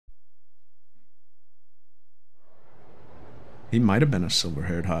He might have been a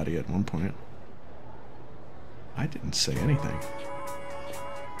silver-haired hottie at one point. I didn't say anything.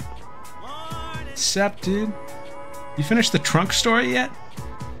 Sup, dude? You finished the trunk story yet?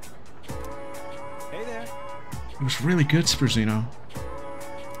 Hey there. It was really good, Spurzino.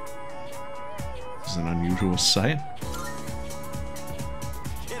 This is an unusual sight.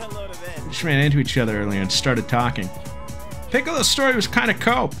 Get a load of this. We just ran into each other earlier and started talking. Piccolo's story was kind of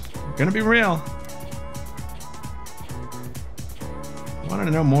cope. Gonna be real. I wanted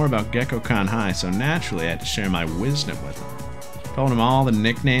to know more about GeckoCon High, so naturally I had to share my wisdom with him. Told him all the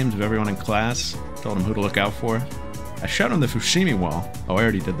nicknames of everyone in class. Told him who to look out for. I showed him the Fushimi wall. Oh, I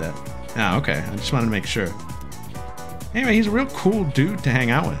already did that. Ah, okay. I just wanted to make sure. Anyway, he's a real cool dude to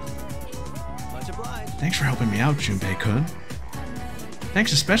hang out with. Much obliged. Thanks for helping me out, Junpei-kun.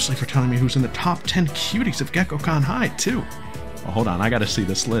 Thanks especially for telling me who's in the top 10 cuties of GeckoCon High, too. Oh, hold on. I gotta see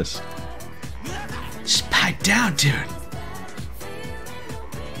this list. Pipe down, dude.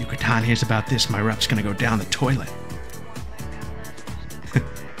 Yucatan hears about this, my rep's gonna go down the toilet.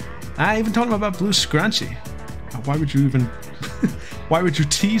 I even told him about Blue Scrunchy. Why would you even... Why would you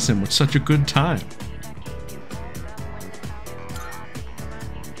tease him with such a good time?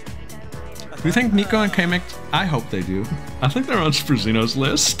 Do you think Nico and Kamek... I hope they do. I think they're on Spurzino's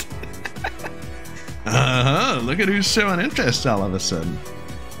list. Look at who's showing interest all of a sudden.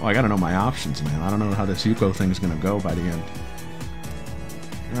 Well, I gotta know my options, man. I don't know how this Yuko thing's gonna go by the end.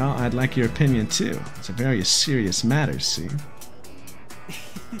 Well, I'd like your opinion, too. It's a very serious matter, see?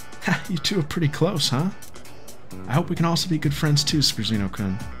 You two are pretty close, huh? I hope we can also be good friends, too,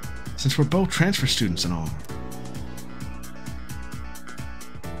 Spurzino-kun. Since we're both transfer students and all.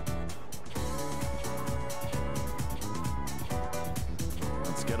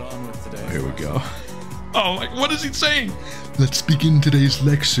 Let's get on with today. Here we go. Oh, like, what is he saying? Let's begin today's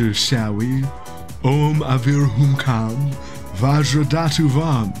lecture, shall we? Om Avir Humkam Vajradatu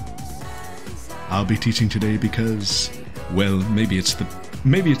Vam. I'll be teaching today because, well, maybe it's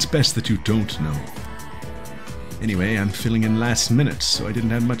best that you don't know. Anyway, I'm filling in last minute, so I didn't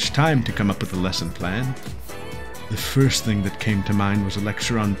have much time to come up with a lesson plan. The first thing that came to mind was a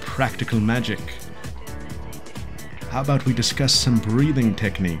lecture on practical magic. How about we discuss some breathing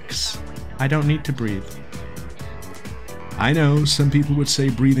techniques? I don't need to breathe. I know some people would say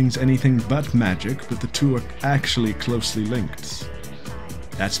breathing's anything but magic, but the two are actually closely linked.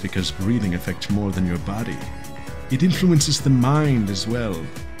 That's because breathing affects more than your body. It influences the mind as well.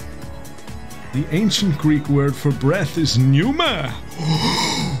 The ancient Greek word for breath is pneuma.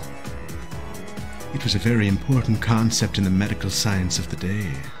 It was a very important concept in the medical science of the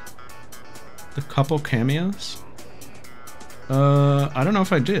day. The couple cameos? I don't know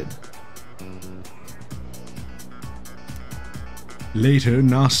if I did. Later,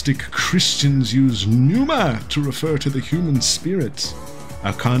 Gnostic Christians used pneuma to refer to the human spirit,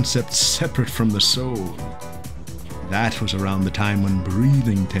 a concept separate from the soul. That was around the time when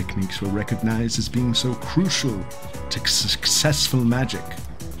breathing techniques were recognized as being so crucial to successful magic.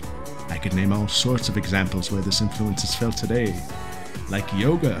 I could name all sorts of examples where this influence is felt today, like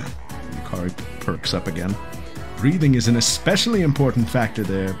yoga. The card perks up again. Breathing is an especially important factor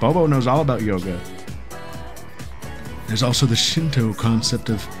there. Bobo knows all about yoga. There's also the Shinto concept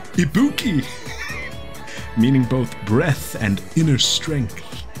of ibuki, meaning both breath and inner strength,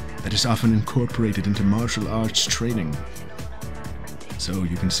 that is often incorporated into martial arts training. So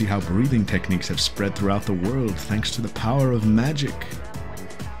you can see how breathing techniques have spread throughout the world thanks to the power of magic.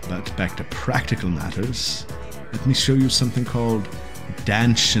 But back to practical matters, let me show you something called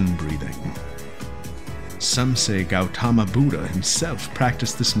Danshin breathing. Some say Gautama Buddha himself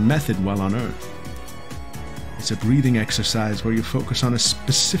practiced this method while on Earth. It's a breathing exercise where you focus on a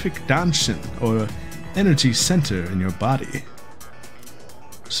specific danshin, or energy center in your body.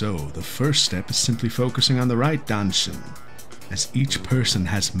 So, the first step is simply focusing on the right danshin, as each person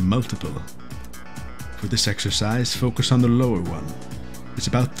has multiple. For this exercise, focus on the lower one. It's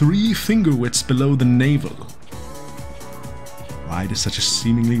about 3 finger widths below the navel. Why does such a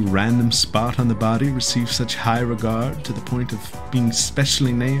seemingly random spot on the body receive such high regard to the point of being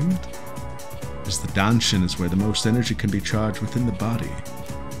specially named? As the danshin is where the most energy can be charged within the body.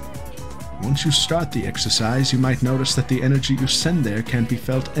 Once you start the exercise, you might notice that the energy you send there can't be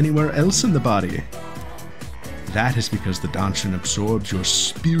felt anywhere else in the body. That is because the danshin absorbs your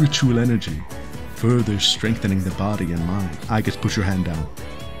spiritual energy, further strengthening the body and mind. I guess put your hand down.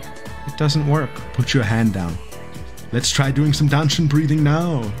 It doesn't work. Put your hand down. Let's try doing some danshin breathing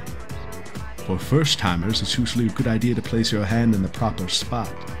now. For first-timers, it's usually a good idea to place your hand in the proper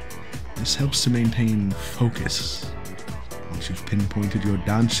spot. This helps to maintain focus. Once you've pinpointed your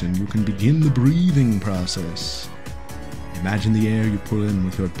danshin, you can begin the breathing process. Imagine the air you pull in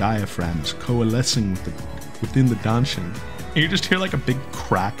with your diaphragms coalescing within the danshin. And you just hear like a big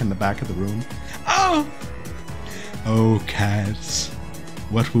crack in the back of the room. Oh! Oh, Kaz,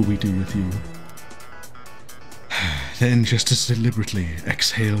 what will we do with you? Then just as deliberately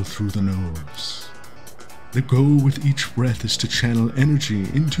exhale through the nose. The goal with each breath is to channel energy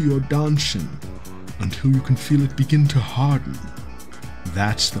into your danshin until you can feel it begin to harden.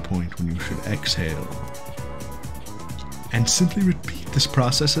 That's the point when you should exhale. And simply repeat this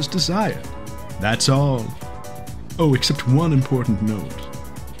process as desired. That's all. Oh, except one important note.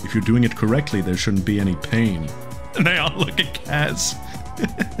 If you're doing it correctly, there shouldn't be any pain. And they all look at Kaz.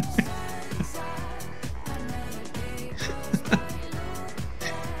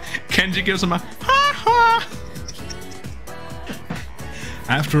 Kenji gives him a ha ha.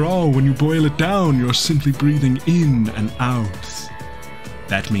 After all, when you boil it down, you're simply breathing in and out.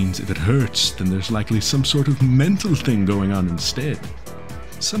 That means if it hurts, then there's likely some sort of mental thing going on instead.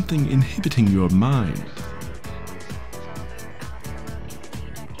 Something inhibiting your mind.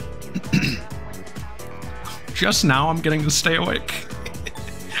 Just now I'm getting to stay awake.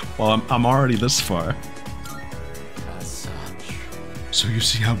 Well, I'm already this far. As such. So you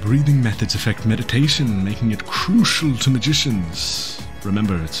see how breathing methods affect meditation, making it crucial to magicians.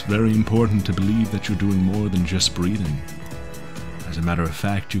 Remember, it's very important to believe that you're doing more than just breathing. As a matter of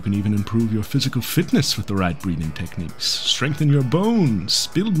fact, you can even improve your physical fitness with the right breathing techniques, strengthen your bones,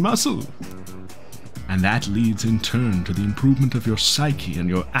 build muscle. And that leads in turn to the improvement of your psyche and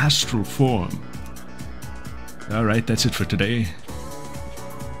your astral form. Alright, that's it for today.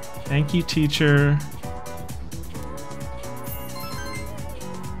 Thank you, teacher.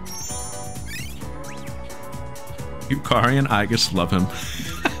 Yukari and Aigis love him.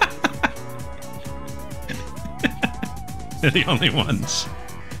 They're the only ones.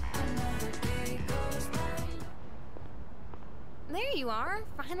 There you are.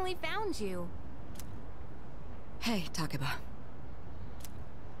 Finally found you. Hey, Takeba.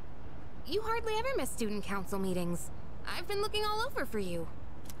 You hardly ever miss student council meetings. I've been looking all over for you.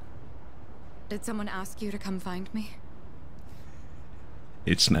 Did someone ask you to come find me?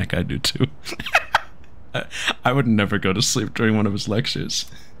 It's Snack, I do too. I would never go to sleep during one of his lectures.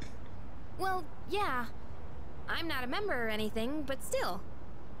 Well, yeah. I'm not a member or anything, but still.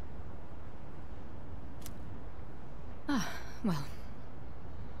 Ah, well.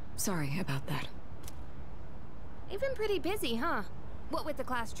 Sorry about that. You've been pretty busy, huh? What with the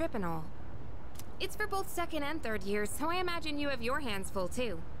class trip and all. It's for both second and third years, so I imagine you have your hands full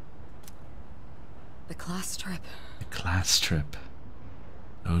too. The class trip. The class trip.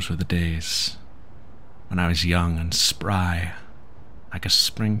 Those were the days when I was young and spry, like a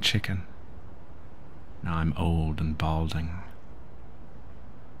spring chicken. Now I'm old and balding.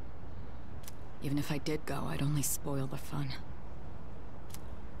 Even if I did go, I'd only spoil the fun.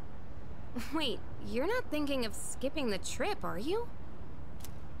 Wait, you're not thinking of skipping the trip, are you?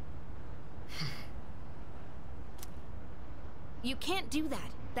 You can't do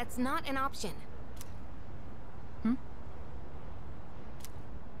that. That's not an option. Hmm?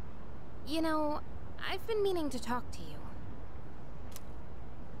 You know, I've been meaning to talk to you.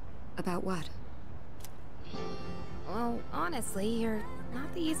 About what? Well, honestly, you're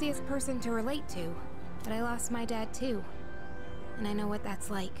not the easiest person to relate to, but I lost my dad too. And I know what that's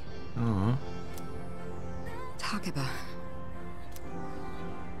like. Aww. Takeba.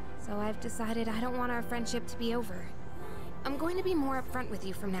 So I've decided I don't want our friendship to be over. I'm going to be more upfront with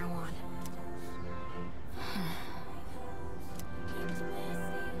you from now on.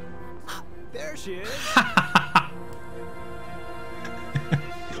 There she is.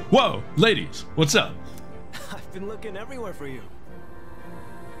 Whoa, ladies, what's up? I've been looking everywhere for you.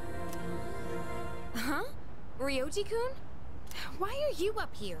 Huh? Ryoji-kun? Why are you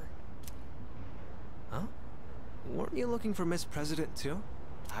up here? Huh? Weren't you looking for Miss President too?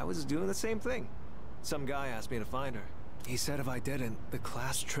 I was doing the same thing. Some guy asked me to find her. He said if I didn't, the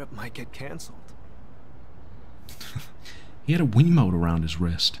class trip might get canceled. He had a Wiimote around his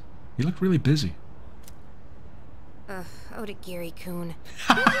wrist. He looked really busy. Ugh, Odagiri-kun.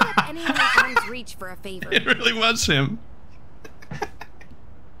 Who would let anyone in arm's reach for a favor? It really was him.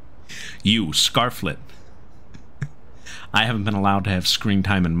 You, Scarflet. I haven't been allowed to have screen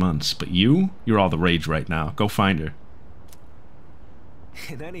time in months, but you're all the rage right now. Go find her.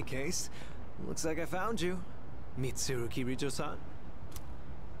 In any case, looks like I found you, Mitsuru Kirijo-san.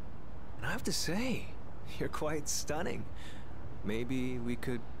 And I have to say, you're quite stunning. Maybe we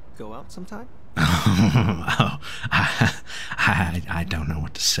could go out sometime? Oh, I don't know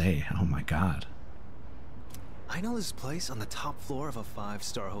what to say. Oh my god. I know this place on the top floor of a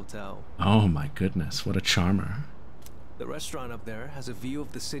 5-star hotel. Oh my goodness, what a charmer. The restaurant up there has a view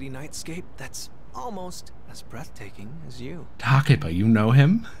of the city nightscape that's almost as breathtaking as you. Takeba, you know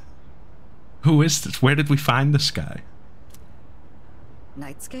him? Who is this? Where did we find this guy?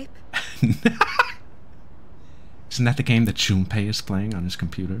 Nightscape? Isn't that the game that Junpei is playing on his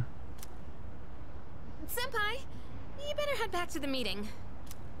computer? Senpai, you better head back to the meeting.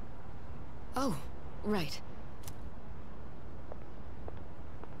 Oh, right.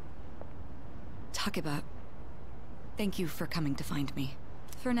 Takeba, thank you for coming to find me.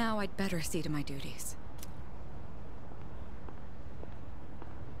 For now, I'd better see to my duties.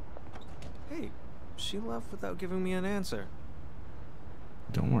 Hey, she left without giving me an answer.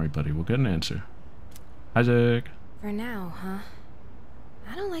 Don't worry, buddy. We'll get an answer. Isaac. For now, huh?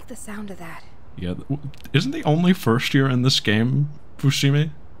 I don't like the sound of that. Yeah, isn't the only first year in this game Fushimi?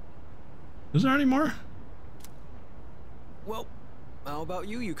 Is there any more? Well, how about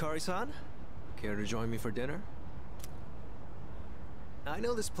you, Yukari-san? Care to join me for dinner? I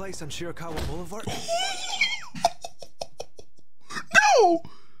know this place on Shirakawa Boulevard. No!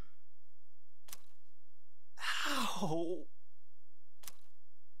 Ow!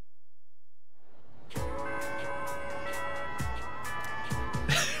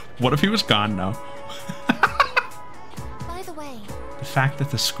 What if he was gone now? By the way, The fact that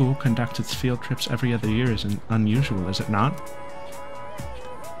the school conducts its field trips every other year is unusual, is it not?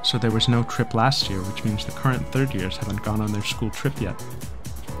 So there was no trip last year, which means the current third years haven't gone on their school trip yet.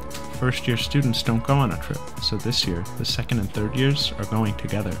 First year students don't go on a trip, so this year, the second and third years are going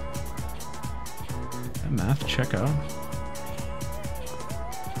together. That math check out.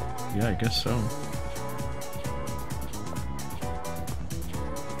 Yeah, I guess so.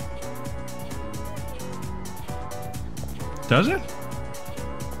 Does it?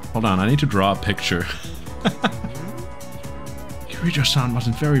 Hold on, I need to draw a picture. Kirijo-san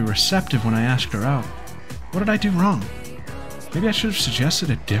wasn't very receptive when I asked her out. What did I do wrong? Maybe I should have suggested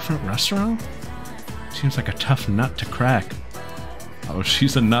a different restaurant? Seems like a tough nut to crack. Oh,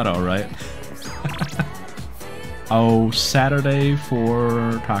 she's a nut, alright. Oh, Saturday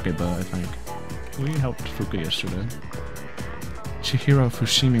for Takeba, I think. We helped Fuuka yesterday. Chihiro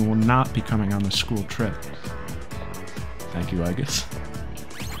Fushimi will not be coming on the school trip. Thank you, I guess.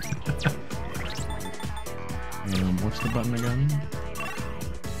 What's the button again?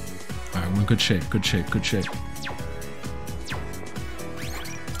 Alright, we're in good shape, good shape, good shape.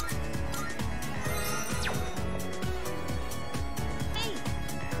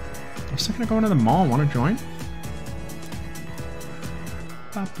 I was thinking of going to the mall. Want to join?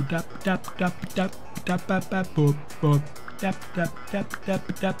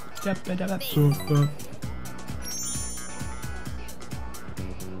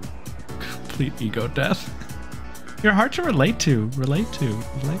 Complete ego death. You're hard to relate to. Relate to.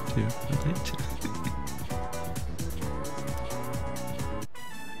 Relate to. Relate to.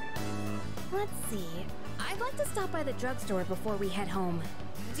 let's see. I'd like to stop by the drugstore before we head home.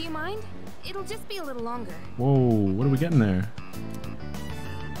 Do you mind? It'll just be a little longer. Whoa, what are we getting there?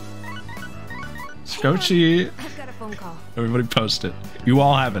 Scotchy. I've got a phone call. Everybody post it. You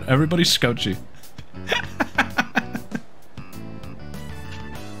all have it. Everybody Scotchy.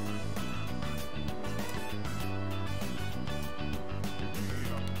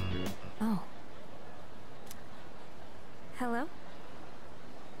 Oh. Hello?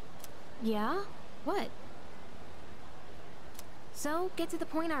 Yeah? What? So, get to the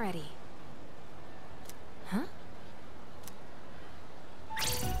point already. Huh?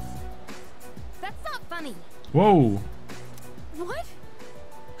 That's not funny. Whoa. What?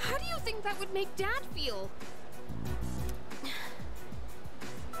 How do you think that would make Dad feel?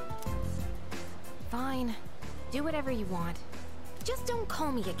 Fine. Do whatever you want. Just don't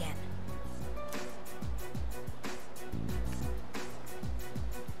call me again.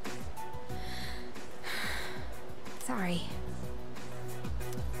 Sorry.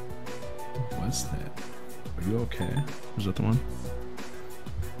 What's that? Are you okay? Was that the one?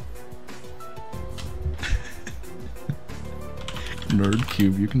 Nerd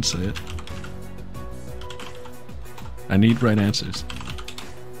cube, you can say it. I need right answers.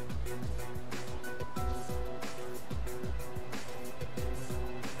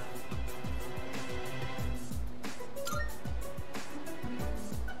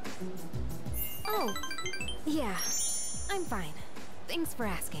 Oh, yeah. I'm fine. Thanks for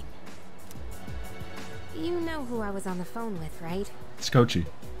asking. You know who I was on the phone with, right? Scotchy.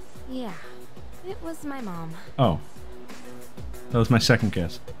 Yeah. It was my mom. Oh. That was my second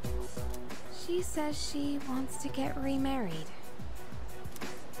guess. She says she wants to get remarried.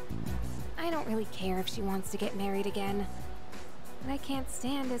 I don't really care if she wants to get married again. What I can't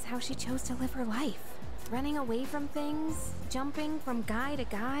stand is how she chose to live her life. Running away from things, jumping from guy to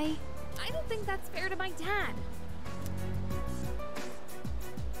guy. I don't think that's fair to my dad.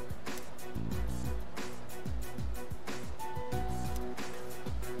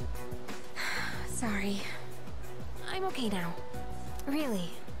 Sorry. I'm okay now. Really,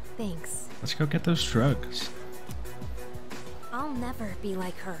 thanks. Let's go get those drugs. I'll never be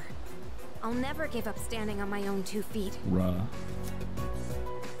like her. I'll never give up standing on my own 2 feet. Ruh.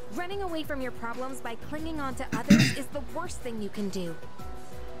 Running away from your problems by clinging on to others is the worst thing you can do.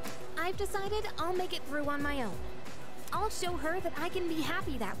 I've decided I'll make it through on my own. I'll show her that I can be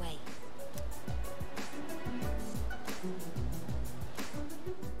happy that way.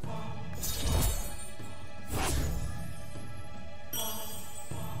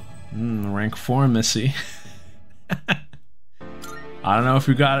 Rank 4, Missy. I don't know if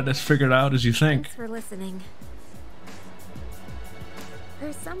you got it as figured out as you think. Thanks for listening.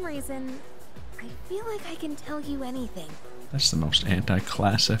 For some reason, I feel like I can tell you anything. That's the most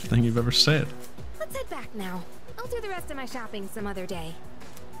anti-Class F thing you've ever said. Let's head back now. I'll do the rest of my shopping some other day.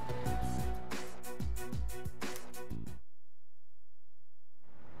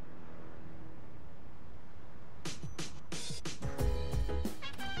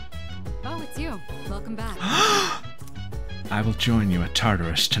 Oh, it's you. Welcome back. I will join you at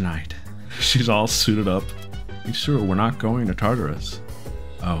Tartarus tonight. She's all suited up. You sure we're not going to Tartarus?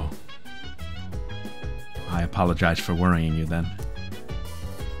 Oh. I apologize for worrying you then.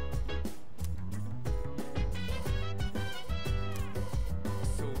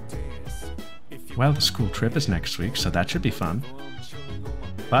 Well, the school trip is next week, so that should be fun.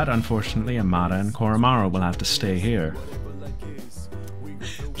 But unfortunately, Amada and Koromaru will have to stay here.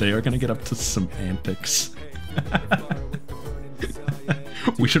 They are going to get up to some antics.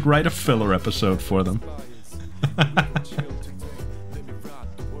 We should write a filler episode for them.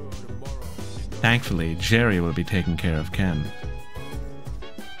 Thankfully, Jerry will be taking care of Ken.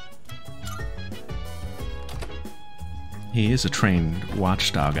 He is a trained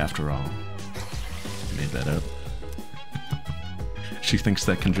watchdog after all. Made that up. She thinks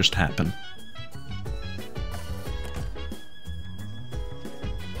that can just happen.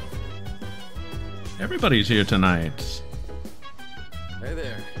 Everybody's here tonight. Hey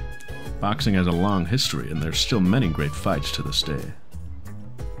there. Boxing has a long history, and there's still many great fights to this day.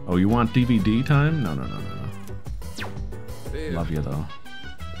 Oh, you want DVD time? No. There. Love you, though.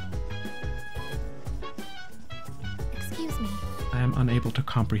 Excuse me. I am unable to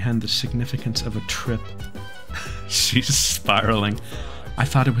comprehend the significance of a trip. She's spiraling. I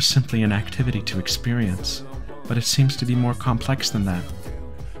thought it was simply an activity to experience, but it seems to be more complex than that.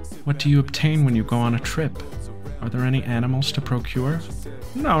 What do you obtain when you go on a trip? Are there any animals to procure?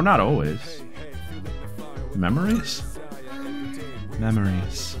 No, not always. Memories?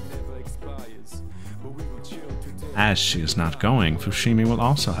 Memories. As she is not going, Fushimi will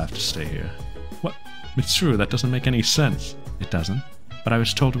also have to stay here. What? Mitsuru, that doesn't make any sense. It doesn't. But I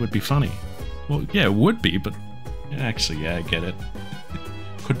was told it would be funny. Well, yeah, it would be, but... Actually, yeah, I get it.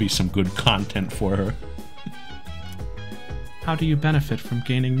 Could be some good content for her. How do you benefit from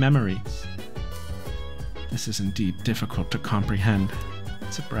gaining memories? This is indeed difficult to comprehend.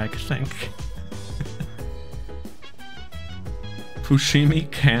 It's a brag thing. Fushimi,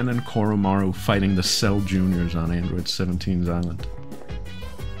 Kan, and Koromaru fighting the Cell Juniors on Android 17's island.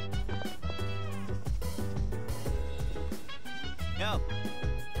 Yo.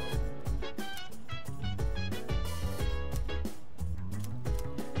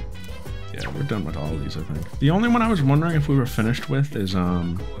 Yeah, we're done with all of these, I think. The only one I was wondering if we were finished with is,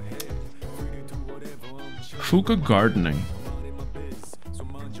 Fuuka Gardening.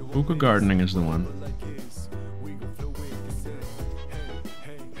 Fuuka Gardening is the one.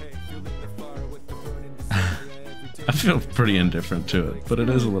 I feel pretty indifferent to it, but it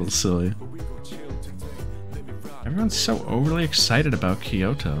is a little silly. Everyone's so overly excited about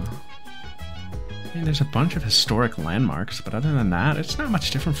Kyoto. I mean, there's a bunch of historic landmarks, but other than that, it's not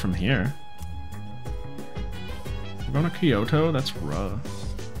much different from here. We're going to Kyoto? That's raw.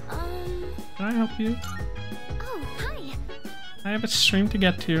 Can I help you? Oh, hi. I have a stream to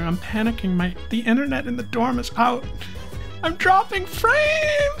get to. I'm panicking. The internet in the dorm is out. I'm dropping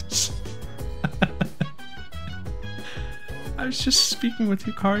frames! I was just speaking with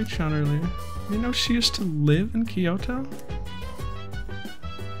Yukari-chan earlier. You know she used to live in Kyoto?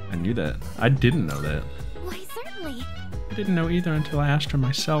 I knew that. I didn't know that. Why, certainly. I didn't know either until I asked her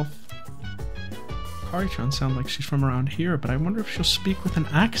myself. Yukari-chan sounds like she's from around here, but I wonder if she'll speak with an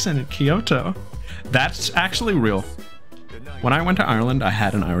accent in Kyoto. That's actually real. When I went to Ireland, I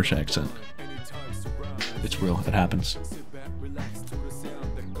had an Irish accent. It's real. It happens.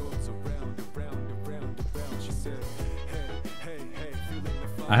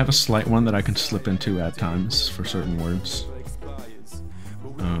 I have a slight one that I can slip into at times for certain words.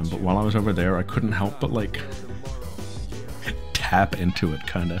 But while I was over there, I couldn't help but, like, tap into it,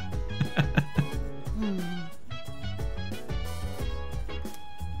 kinda.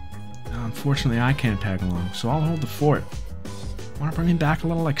 Unfortunately, I can't tag along, so I'll hold the fort. Wanna bring me back a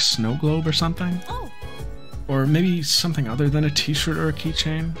little, like, snow globe or something? Oh. Or maybe something other than a t-shirt or a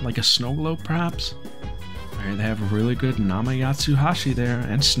keychain? Like a snow globe, perhaps? Alright, they have a really good Namayatsuhashi there,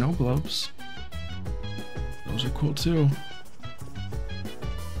 and snow globes. Those are cool, too.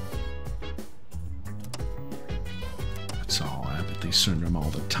 That's all. Apathy syndrome all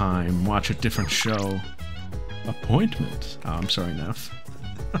the time. Watch a different show. Appointment. Oh, I'm sorry, Neff.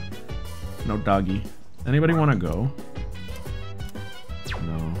 No doggy. Anybody want to go?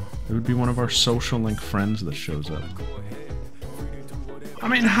 No. It would be one of our social link friends that shows up. I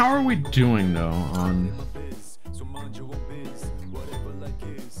mean, how are we doing, though, on...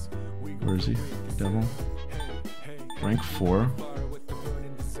 Where is he? Devil? Rank 4?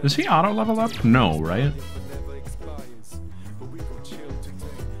 Does he auto-level up? No, right?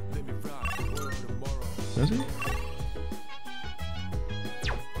 Does he?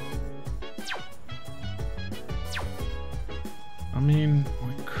 I mean,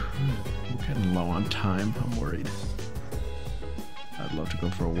 we could. We're getting low on time. I'm worried. I'd love to go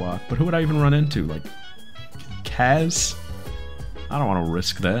for a walk, but who would I even run into? Like, Kaz? I don't want to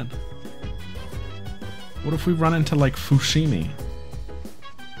risk that. What if we run into, like, Fushimi?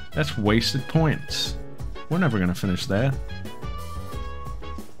 That's wasted points. We're never gonna finish that.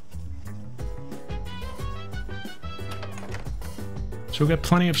 So we'll get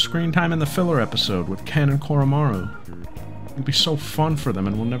plenty of screen time in the filler episode with Ken and Koromaru. It'll be so fun for them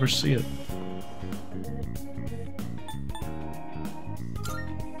and we'll never see it.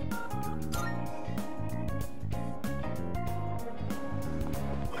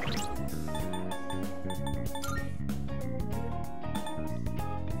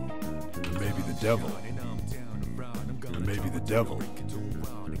 Maybe the devil. Maybe the devil.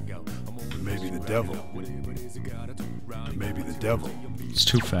 Maybe the devil. Maybe the devil. It's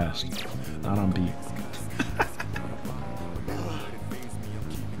too fast. Not on beat.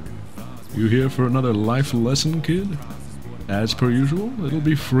 You here for another life lesson, kid? As per usual, it'll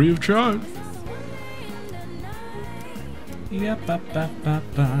be free of charge.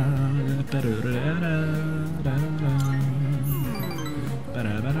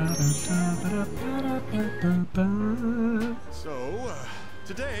 So,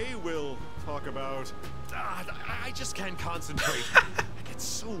 today we'll talk about... I just can't concentrate. I get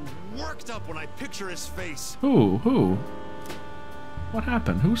so worked up when I picture his face. Who? Who? What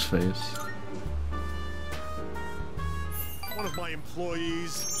happened? Whose face? One of my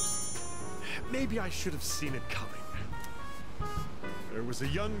employees. Maybe I should have seen it coming. There was a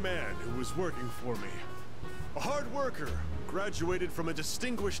young man who was working for me. A hard worker, graduated from a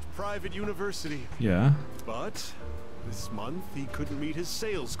distinguished private university. Yeah. But this month he couldn't meet his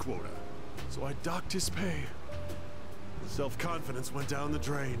sales quota, so I docked his pay. Self-confidence went down the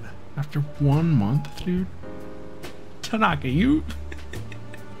drain. After 1 month, dude? Tanaka, you...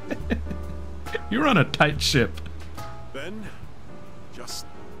 You're on a tight ship. Then, just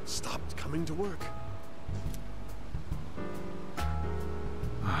stopped coming to work.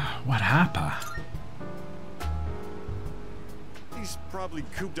 What happened? He's probably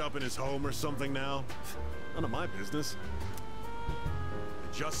cooped up in his home or something now. None of my business.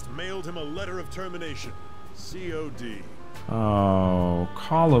 I just mailed him a letter of termination. COD. Oh,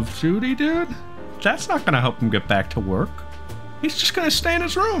 Call of Duty, dude? That's not gonna help him get back to work. He's just gonna stay in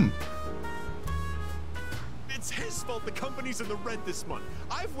his room. It's his fault the company's in the red this month.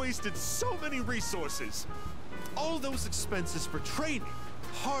 I've wasted so many resources. All those expenses for training,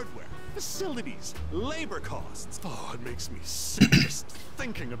 hardware, facilities, labor costs. Oh, it makes me sick just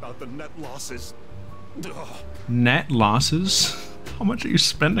thinking about the net losses. Ugh. Net losses? How much are you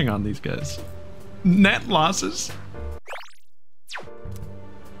spending on these guys? Net losses?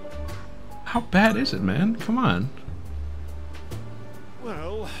 How bad is it, man? Come on.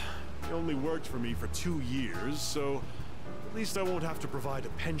 Well, he only worked for me for 2 years, so at least I won't have to provide a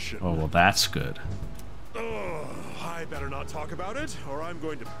pension. Oh, well, that's good. Ugh, I better not talk about it, or I'm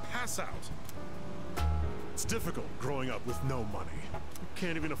going to pass out. It's difficult growing up with no money.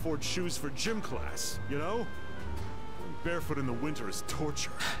 Can't even afford shoes for gym class, you know? Going barefoot in the winter is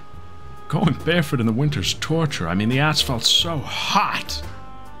torture. Going barefoot in the winter's torture. I mean, the asphalt's so hot.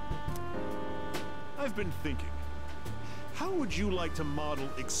 I've been thinking, how would you like to model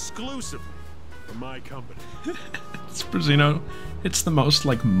exclusively for my company? It's Brazino. It's the most,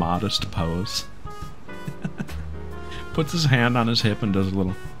 like, modest pose. Puts his hand on his hip and does a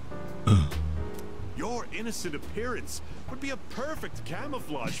little... Your innocent appearance would be a perfect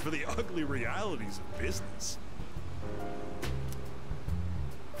camouflage for the ugly realities of business.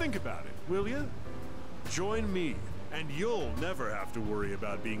 Think about it, will you? Join me, and you'll never have to worry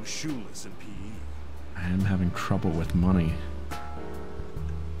about being shoeless in PE. I am having trouble with money.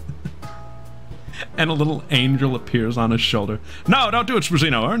 And a little angel appears on his shoulder. No, don't do it,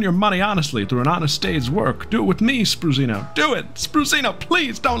 Spruzino. Earn your money honestly through an honest day's work. Do it with me, Spruzino. Do it! Spruzino,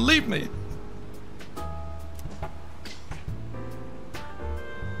 please don't leave me!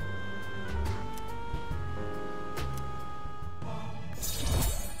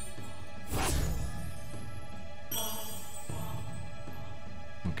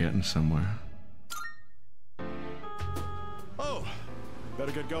 We're getting somewhere. Oh,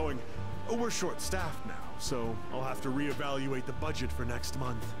 better get going. We're short-staffed now, so I'll have to reevaluate the budget for next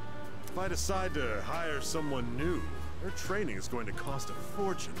month. If I decide to hire someone new, their training is going to cost a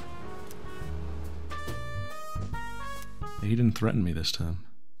fortune. He didn't threaten me this time.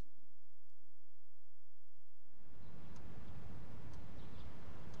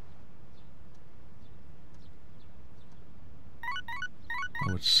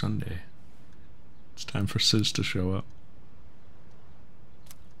 Oh, it's Sunday. It's time for Sis to show up.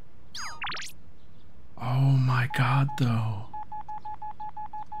 Oh my god, though.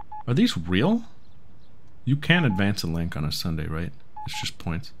 Are these real? You can advance a link on a Sunday, right? It's just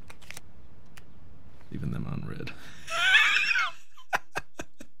points. Leaving them on red.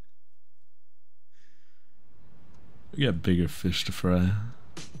 We got bigger fish to fry.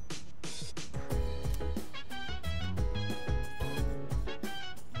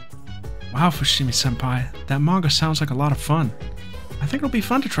 Wow, Fushimi-senpai. That manga sounds like a lot of fun. I think it'll be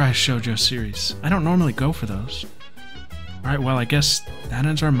fun to try a shoujo series. I don't normally go for those. Alright, well, I guess that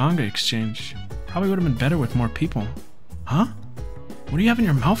ends our manga exchange. Probably would have been better with more people. Huh? What do you have in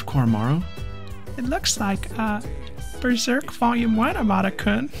your mouth, Koromaru? It looks like, Berserk Volume 1,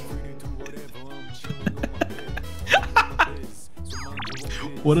 Amada-kun.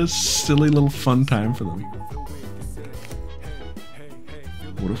 What a silly little fun time for them.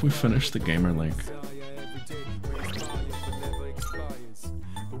 What if we finish the gamer link?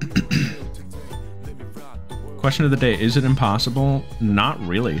 Question of the day, is it impossible? Not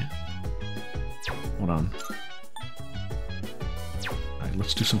really. Hold on. Alright,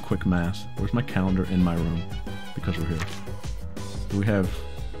 let's do some quick math. Where's my calendar in my room? Because we're here. Do we have...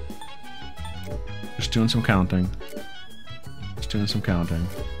 Just doing some counting. Just doing some counting.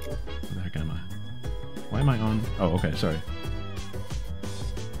 Where the heck am I? Why am I on... Oh, okay, sorry.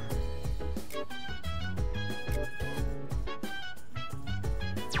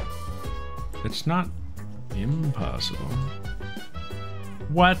 It's not impossible.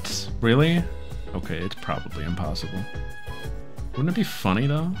 What? Really? Okay, it's probably impossible. Wouldn't it be funny,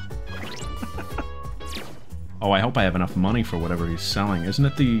 though? Oh, I hope I have enough money for whatever he's selling. Isn't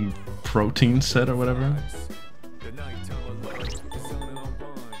it the protein set or whatever?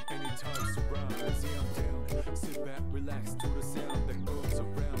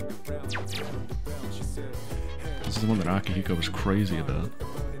 This is the one that Akihiko was crazy about.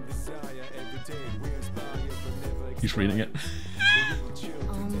 He's reading it.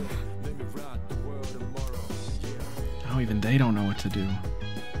 Now even they don't know what to do.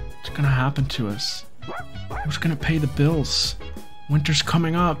 What's gonna happen to us? Who's gonna pay the bills? Winter's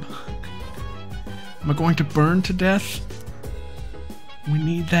coming up. Am I going to burn to death? We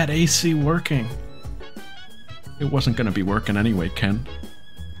need that AC working. It wasn't gonna be working anyway, Ken.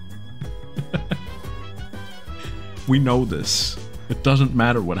 We know this. It doesn't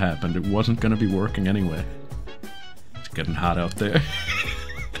matter what happened. It wasn't gonna be working anyway. Getting hot out there.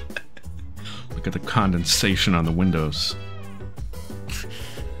 Look at the condensation on the windows.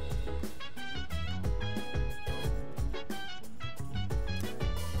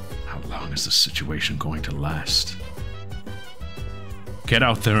 How long is this situation going to last? Get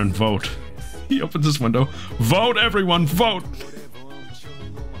out there and vote. He opens his window. Vote, everyone, vote!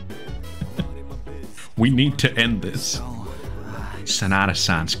 We need to end this.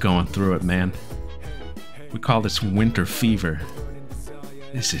 Sanada-san's going through it, man. We call this winter fever.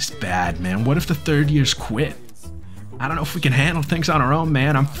 This is bad, man. What if the third years quit? I don't know if we can handle things on our own,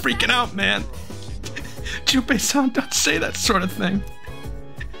 man. I'm freaking out, man. Junpei-san, don't say that sort of thing.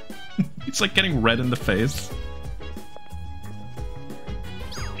 He's like getting red in the face.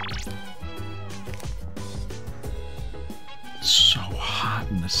 It's so hot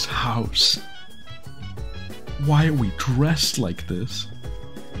in this house. Why are we dressed like this?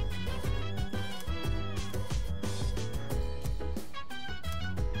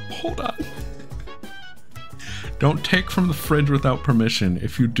 Hold on. Don't take from the fridge without permission.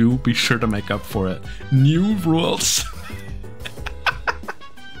 If you do, be sure to make up for it. New rules.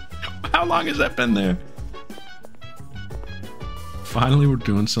 How long has that been there? Finally, we're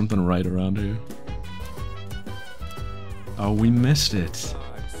doing something right around here. Oh, we missed it.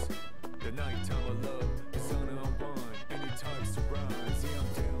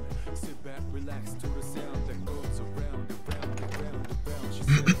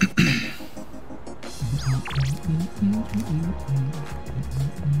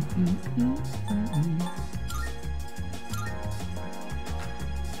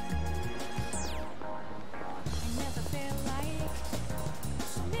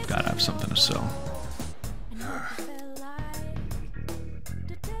 Gotta have something to sell. No.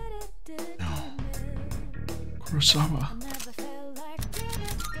 Kurosawa.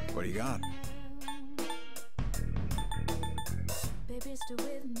 What do you got?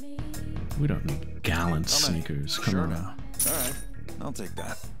 We don't need gallant sneakers. Come on. Now. All right, I'll take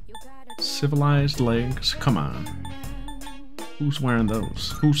that. Civilized legs. Come on. Who's wearing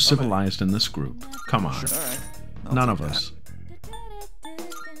those? Who's civilized in this group? Come on. All right, None of us.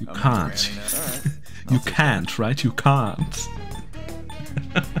 You can't. You can't, right? You can't.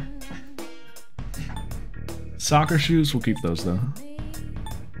 Soccer shoes, we'll keep those though.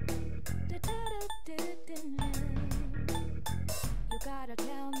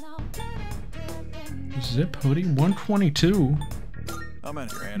 Zip hoodie, 122.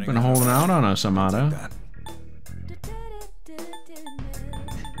 Been holding out on us, Amada.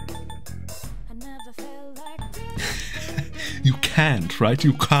 You can't, right?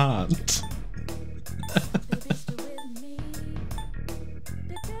 You can't.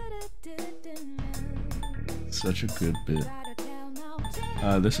 Such a good bit.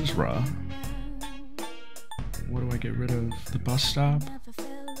 This is raw. What do I get rid of? The bus stop?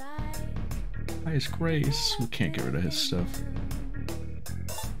 Hi, it's Grace. We can't get rid of his stuff.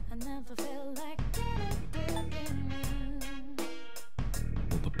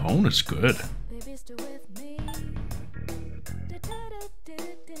 Well, the bone is good.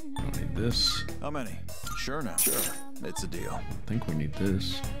 Don't need this. How many? Sure now. Sure. It's a deal. I think we need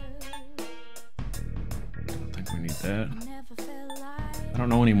this. Don't think we need that. I don't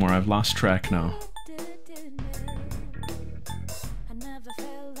know anymore. I've lost track now.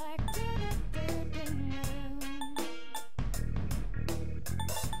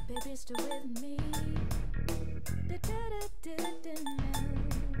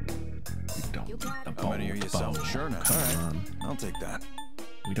 We don't need the How many are you selling? bow. Sure now. Come on. I'll take that.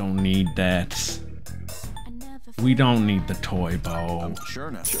 We don't need that. We don't need the toy bow.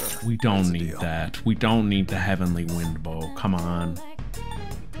 Sure now. Sure. We don't It's a need deal. that. We don't need the heavenly wind bow. Come on.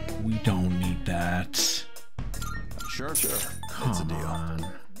 We don't need that. Sure. Sure. Come It's a deal. on.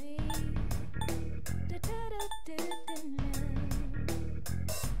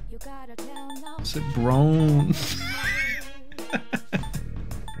 Is it Brone?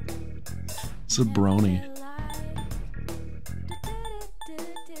 It's a brony.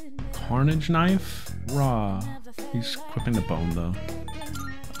 Carnage knife? Raw. He's equipping the bone though.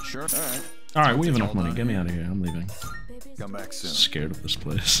 Sure. All right. Alright, we have enough money. Get me out of here. I'm leaving. Come back soon. Scared of this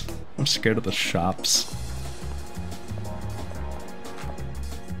place. I'm scared of the shops.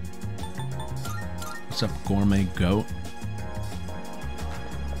 What's up, gourmet goat?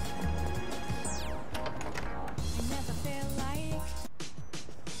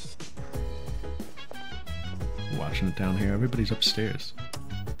 Watching it down here. Everybody's upstairs.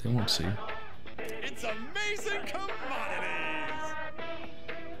 They won't see. It's amazing commodities!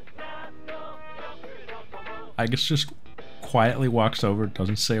 I guess just quietly walks over,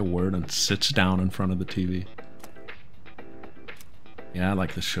 doesn't say a word, and sits down in front of the TV. Yeah, I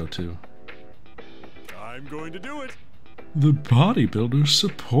like this show too. I'm going to do it. The bodybuilder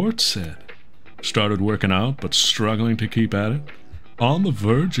support set. Started working out, but struggling to keep at it. On the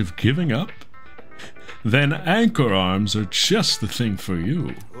verge of giving up? Then anchor arms are just the thing for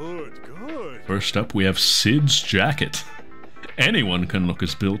you. Good, good. First up, we have Sid's jacket. Anyone can look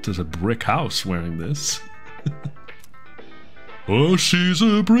as built as a brick house wearing this. Oh, she's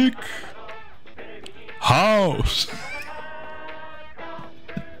a brick house.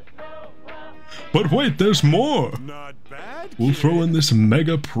 But wait, there's more. Not bad. We'll kid. throw in this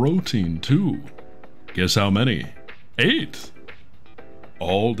mega protein too. Guess how many? 8.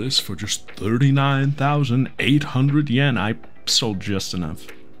 All this for just 39,800 yen. I sold just enough.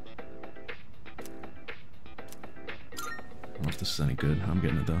 I don't know if this is any good. I'm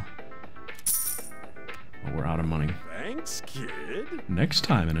getting it though. Oh, we're out of money. Thanks, kid. Next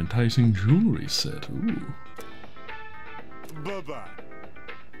time, an enticing jewelry set. Ooh. Bye-bye.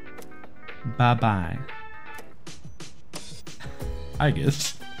 Bye-bye. I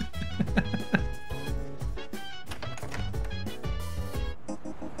guess.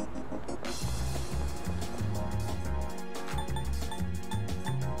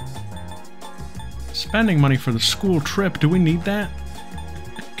 Spending money for the school trip. Do we need that?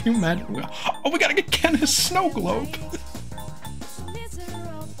 Can you imagine? Oh, we gotta get Ken his snow globe.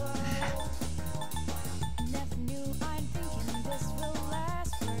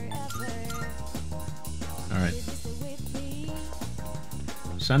 Alright.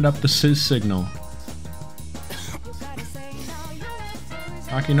 Send up the Sizz signal.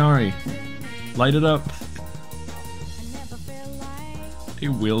 Akinari, light it up. He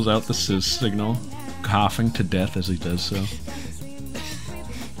wheels out the Sizz signal, coughing to death as he does so.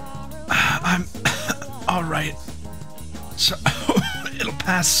 I'm alright. So it'll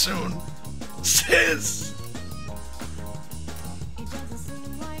pass soon. Sizz!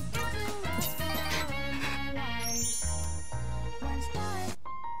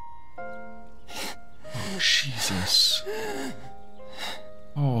 Oh, Jesus.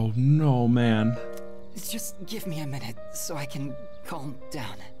 Oh no, man. Just give me a minute so I can calm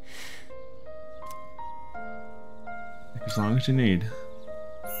down. As long as you need.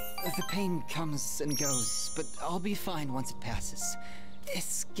 The pain comes and goes, but I'll be fine once it passes.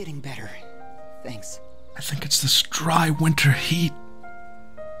 It's getting better. Thanks. I think it's this dry winter heat.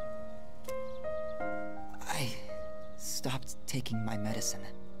 I stopped taking my medicine.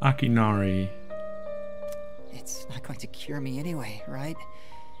 Akinari. It's not going to cure me anyway, right?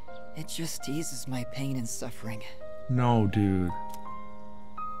 It just eases my pain and suffering. No, dude.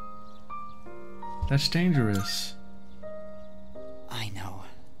 That's dangerous. I know.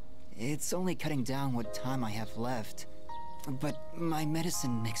 It's only cutting down what time I have left. But my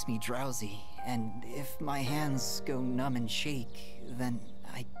medicine makes me drowsy, and if my hands go numb and shake, then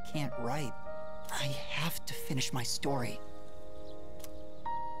I can't write. I have to finish my story.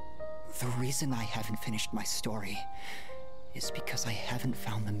 The reason I haven't finished my story is because I haven't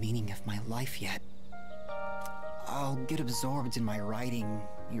found the meaning of my life yet. I'll get absorbed in my writing,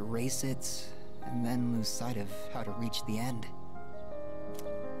 erase it, and then lose sight of how to reach the end.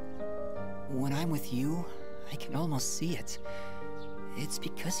 When I'm with you, I can almost see it. It's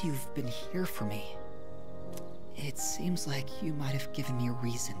because you've been here for me. It seems like you might have given me a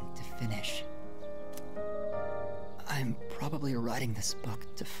reason to finish. I'm probably writing this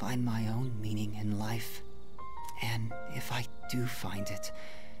book to find my own meaning in life. And if I do find it,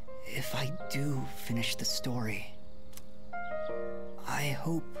 if I do finish the story, I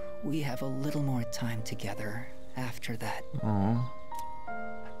hope we have a little more time together after that. Aww.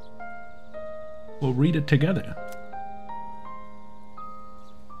 We'll read it together.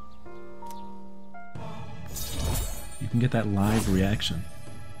 You can get that live reaction.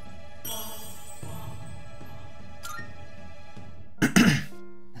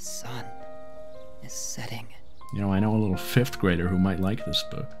 The sun is setting. You know, I know a little 5th grader who might like this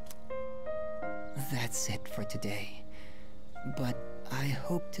book. That's it for today. But I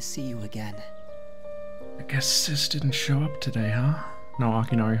hope to see you again. I guess Sis didn't show up today, huh? No,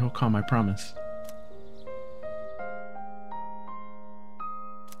 Akinari, he'll come, I promise.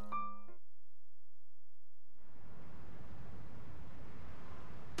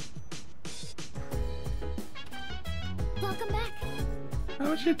 Welcome back.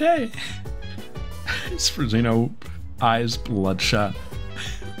 How was your day? Sfrazino, eyes bloodshot.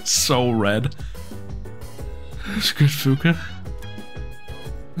 So red. It's good, Fuuka.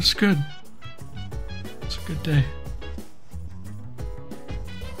 It's good. It's a good day.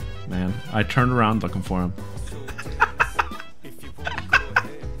 Man, I turned around looking for him.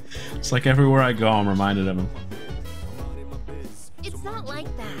 It's like everywhere I go, I'm reminded of him. It's not like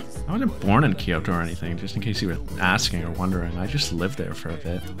that. I wasn't born in Kyoto or anything, just in case you were asking or wondering. I just lived there for a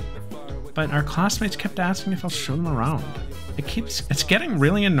bit. But our classmates kept asking if I'll show them around. It's getting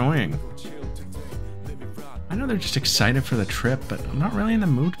really annoying. I know they're just excited for the trip, but I'm not really in the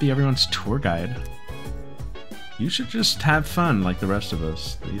mood to be everyone's tour guide. You should just have fun like the rest of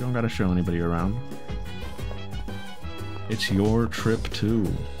us. You don't gotta show anybody around. It's your trip too.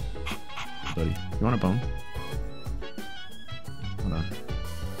 Buddy, you want a bone? Hold on.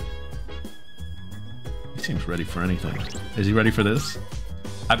 He seems ready for anything. Is he ready for this?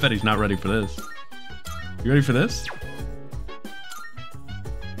 I bet he's not ready for this. You ready for this?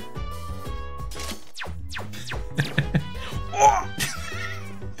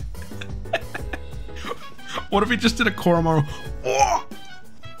 What if he just did a Koromaru? Oh!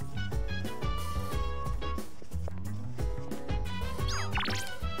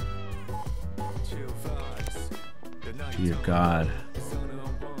 Dear God.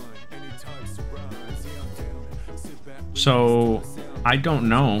 So, I don't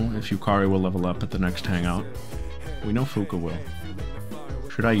know if Yukari will level up at the next hangout. We know Fuuka will.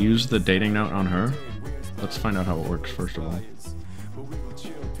 Should I use the dating note on her? Let's find out how it works first of all.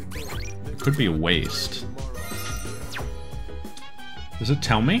 It could be a waste. Does it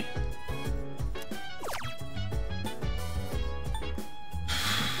tell me?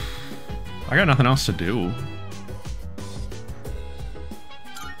 I got nothing else to do.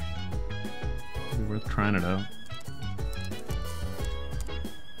 It'd be worth trying it out.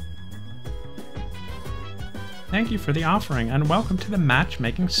 Thank you for the offering, and welcome to the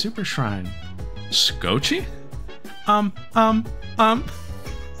matchmaking super shrine. Scotchy?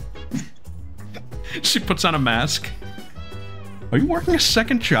 She puts on a mask. Are you working a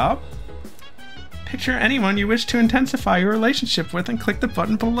second job? Picture anyone you wish to intensify your relationship with and click the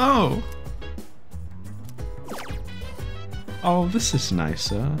button below. Oh, this is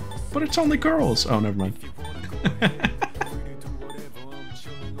nice, but it's only girls. Oh, never mind.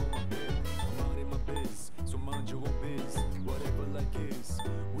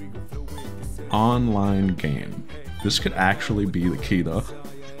 Online game. This could actually be the key, though.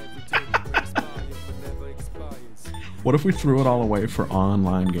 What if we threw it all away for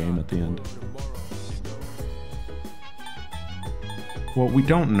online game at the end? Well, we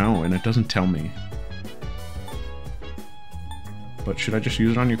don't know, and it doesn't tell me. But should I just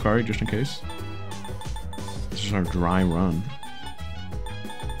use it on Yukari just in case? This is our dry run.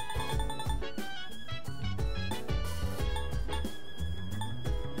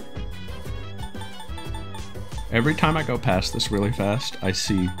 Every time I go past this really fast, I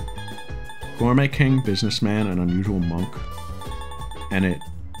see Gourmet King, Businessman, and Unusual Monk. And it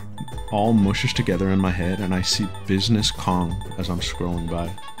all mushes together in my head, and I see Business Kong as I'm scrolling by.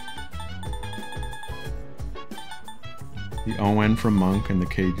 The ON from Monk and the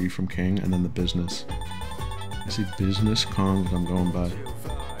KG from King, and then the Business. I see Business Kong as I'm going by.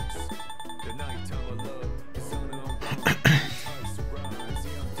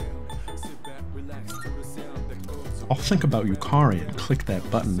 I'll think about Yukari and click that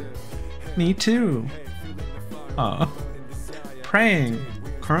button. Me too. Praying.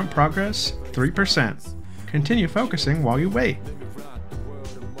 Current progress, 3%. Continue focusing while you wait.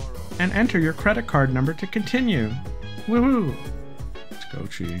 And enter your credit card number to continue. Woohoo! Let's go,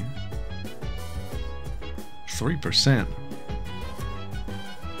 Chi. 3%.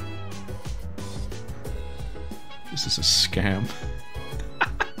 This is a scam.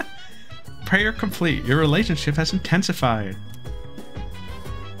 Prayer complete. Your relationship has intensified.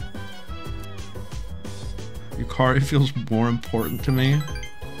 Yukari feels more important to me.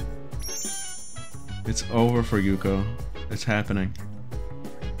 It's over for Yuko. It's happening.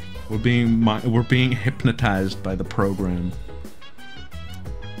 We're being hypnotized by the program.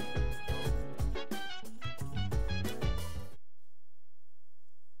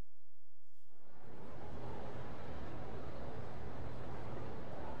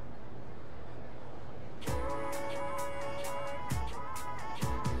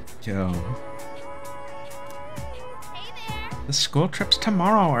 Yo. Hey there. The school trip's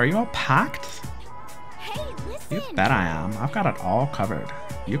tomorrow. Are you all packed? Hey, listen. You bet I am. I've got it all covered.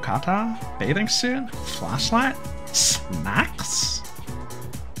 Yukata, bathing suit, flashlight, snacks.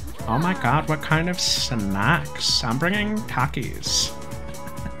 Oh my god, what kind of snacks? I'm bringing Takis.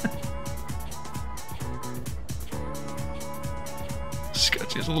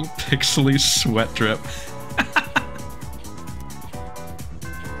 Sketchy has a little pixely sweat drip.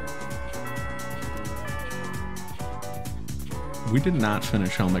 We did not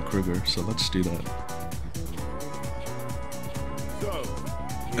finish Helmut Kruger, so let's do that.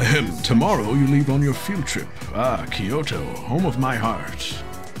 Tomorrow you leave on your field trip. Ah, Kyoto, home of my heart.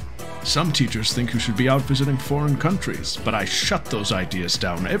 Some teachers think you should be out visiting foreign countries, but I shut those ideas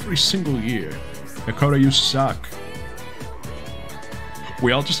down every single year. Dakota, you suck.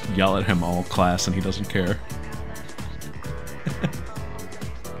 We all just yell at him all class and he doesn't care.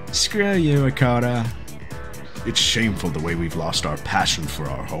 Screw you, Akota. It's shameful the way we've lost our passion for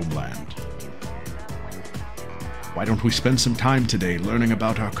our homeland. Why don't we spend some time today learning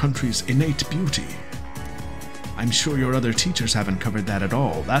about our country's innate beauty? I'm sure your other teachers haven't covered that at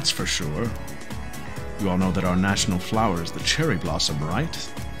all, that's for sure. You all know that our national flower is the cherry blossom,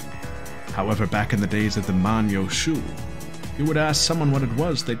 right? However, back in the days of the Manyo Shu, you would ask someone what it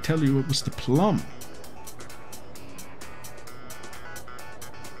was, they'd tell you it was the plum.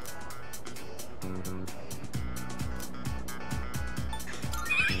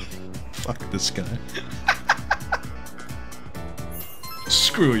 Fuck this guy.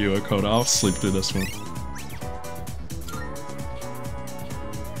 Screw you, Akota. I'll sleep through this one.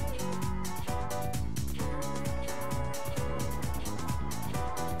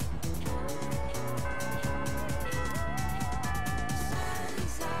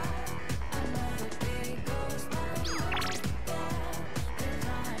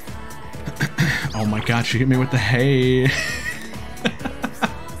 Oh my god, she hit me with the hay.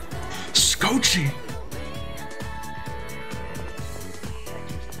 Scotchy.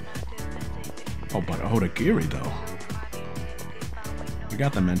 Oh, but Odagiri though. We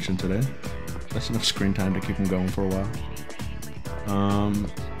got the mention today. That's enough screen time to keep him going for a while.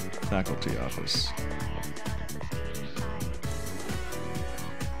 Faculty office.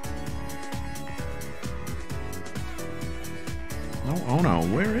 No, oh no,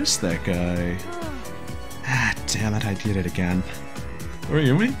 where is that guy? Ah, damn it, I did it again. Where are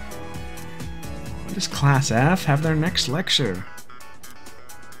you, me? When does Class F have their next lecture?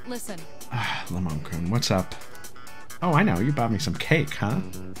 Listen. Ah, Lemon-kun, what's up? Oh, I know, you bought me some cake, huh?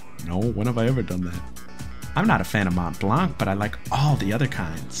 No, when have I ever done that? I'm not a fan of Mont Blanc, but I like all the other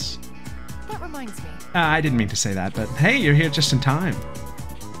kinds. That reminds me. I didn't mean to say that, but hey, you're here just in time.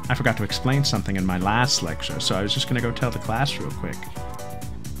 I forgot to explain something in my last lecture, so I was just gonna go tell the class real quick.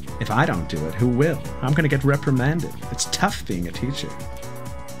 If I don't do it, who will? I'm gonna get reprimanded. It's tough being a teacher.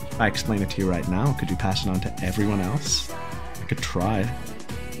 If I explain it to you right now, could you pass it on to everyone else? I could try.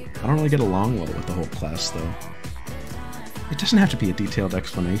 I don't really get along well with the whole class, though. It doesn't have to be a detailed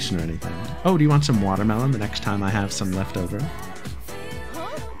explanation or anything. Oh, do you want some watermelon the next time I have some left over?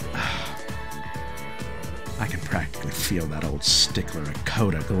 I can practically feel that old stickler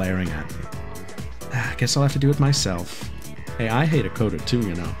Akota glaring at me. I guess I'll have to do it myself. Hey, I hate Akota too,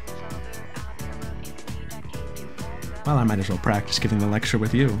 you know. Well, I might as well practice giving the lecture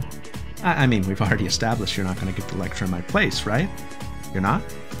with you. I mean, we've already established you're not going to give the lecture in my place, right? You're not?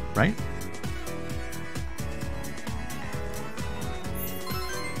 Right?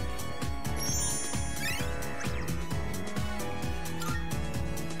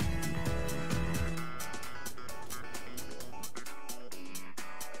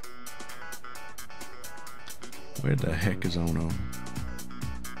 Where the heck is Ono?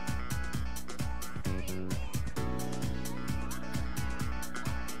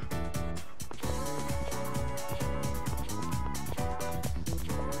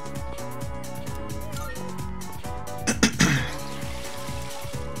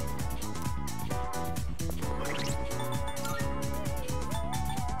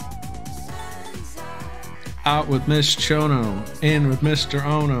 Out with Miss Chono, in with Mr.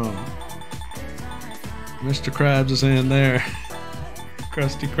 Ono. Mr. Krabs is in there.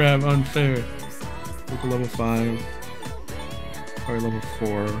 Krusty Krab unfair. Fuuka level 5. Kari level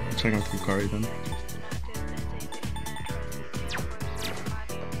 4. Let's hang out with Kari then.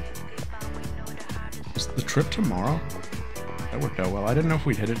 Is the trip tomorrow? That worked out well. I didn't know if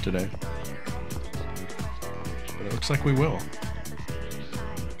we'd hit it today. But it looks like we will.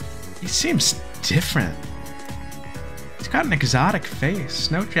 He seems different. He's got an exotic face.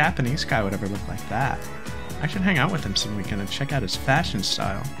 No Japanese guy would ever look like that. I should hang out with him some weekend and check out his fashion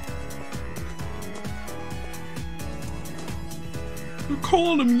style. They're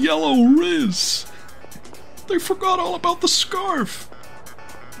calling him Yellow Riz. They forgot all about the scarf.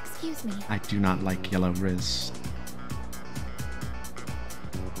 Excuse me. I do not like Yellow Riz.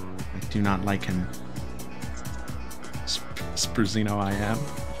 I do not like him. Spruzino I am.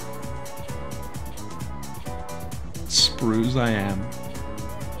 Spruce I am.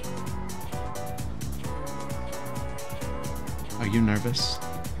 Are you nervous?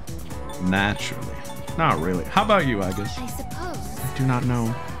 Naturally. Not really. How about you, Agus? I suppose. I do not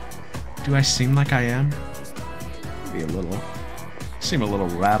know. Do I seem like I am? Maybe a little. Seem a little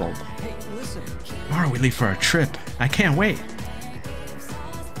rattled. Hey, listen. Tomorrow we leave for our trip. I can't wait.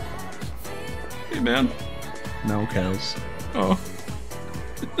 Hey, man. No, Kels. Oh.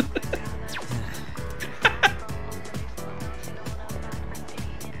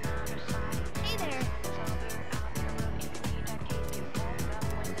 Hey there.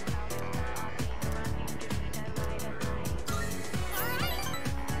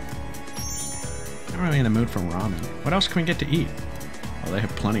 Not really in the mood for ramen. What else can we get to eat? Oh, they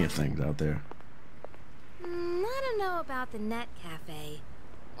have plenty of things out there. I don't know about the Net Cafe.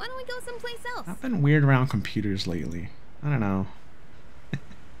 Why don't we go someplace else? I've been weird around computers lately. I don't know.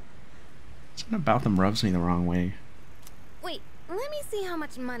 Something about them rubs me the wrong way. Wait, let me see how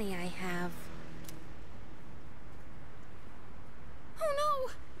much money I have. Oh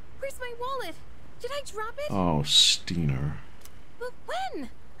no! Where's my wallet? Did I drop it? Oh, Steiner. But when?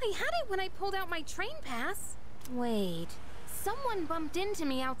 I had it when I pulled out my train pass. Wait, someone bumped into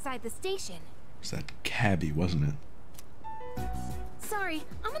me outside the station. It was that cabbie, wasn't it? Sorry,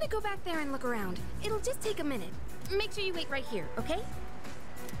 I'm gonna go back there and look around. It'll just take a minute. Make sure you wait right here, okay?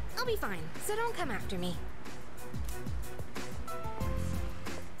 I'll be fine, so don't come after me.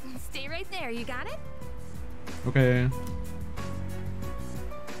 Stay right there, you got it? Okay.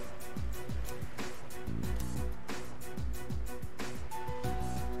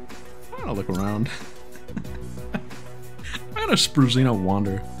 I'll look around. How does Spruzino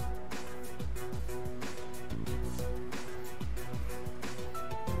wander?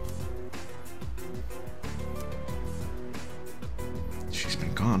 She's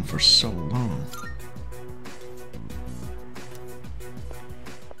been gone for so long.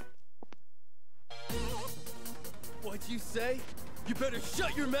 What'd you say? You better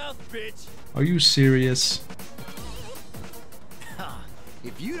shut your mouth, bitch! Are you serious?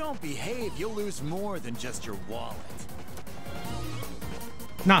 If you don't behave, you'll lose more than just your wallet.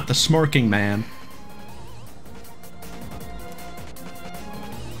 Not the smirking man.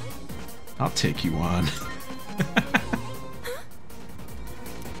 I'll take you on.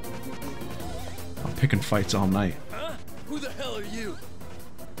 I'm picking fights all night. Huh? Who the hell are you?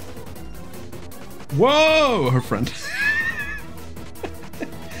 Whoa, her friend.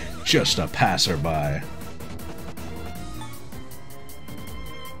 Just a passerby.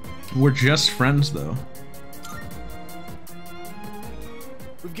 We're just friends, though.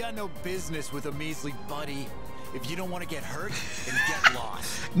 We've got no business with a measly buddy. If you don't want to get hurt, then get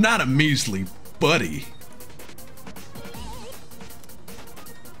lost. Not a measly buddy.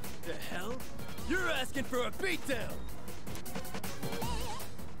 The hell? You're asking for a beatdown!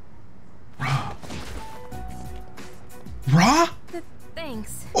 Raw?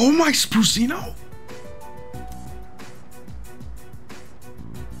 Thanks. Oh my Spruzino?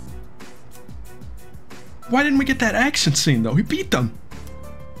 Why didn't we get that action scene though? He beat them.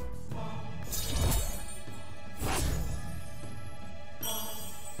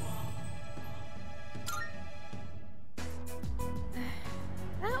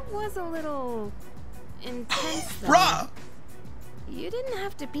 That was a little intense though. Bruh! You didn't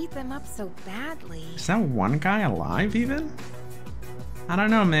have to beat them up so badly. Is that one guy alive even? I don't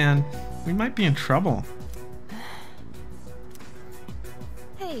know, man. We might be in trouble.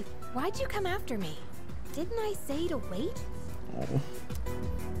 Hey, why'd you come after me? Didn't I say to wait? Oh.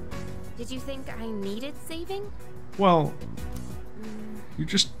 Did you think I needed saving? Well, you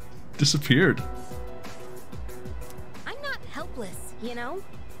just disappeared. I'm not helpless, you know?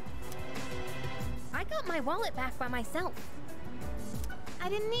 I got my wallet back by myself. I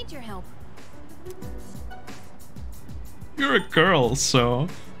didn't need your help. You're a girl, so...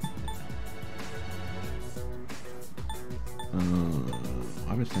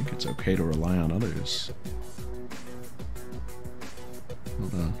 I would think it's okay to rely on others.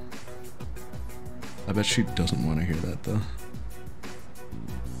 Hold on. I bet she doesn't want to hear that, though.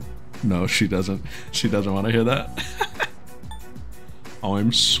 No, she doesn't. She doesn't want to hear that.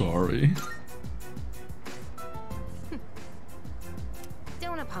 I'm sorry.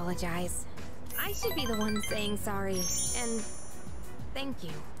 Don't apologize. I should be the one saying sorry, and thank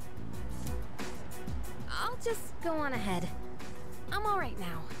you. I'll just go on ahead. I'm alright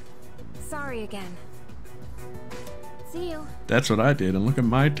now. Sorry again. See you. That's what I did, and look at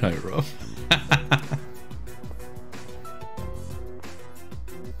my tightrope.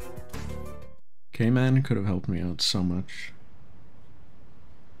 K-Man could have helped me out so much.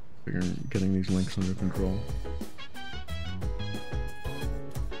 Figuring getting these links under control.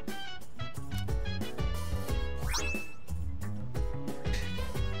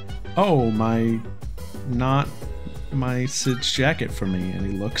 Oh, not my Sid's jacket for me. And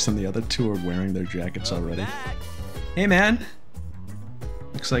he looks and the other two are wearing their jackets already. Hey man!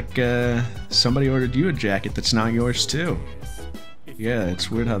 Looks like somebody ordered you a jacket that's not yours too. Yeah,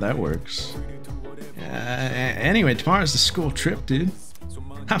 it's weird how that works. Anyway, tomorrow's the school trip, dude.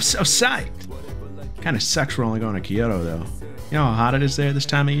 I'm so psyched! Kinda sucks we're only going to Kyoto though. You know how hot it is there this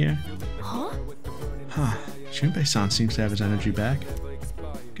time of year? Huh? Huh. Junpei-san seems to have his energy back.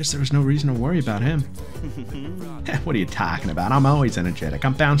 Guess there was no reason to worry about him. What are you talking about? I'm always energetic.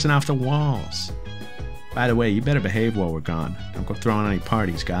 I'm bouncing off the walls. By the way, you better behave while we're gone. Don't go throwing any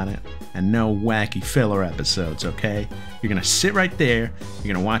parties, got it? And no wacky filler episodes, okay? You're gonna sit right there,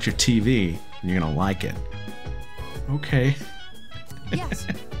 you're gonna watch your TV, and you're gonna like it. Okay. Yes.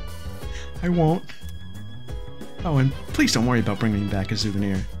 I won't. Oh, and please don't worry about bringing me back a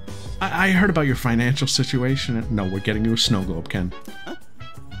souvenir. I heard about your financial situation. No, we're getting you a snow globe, Ken. Huh?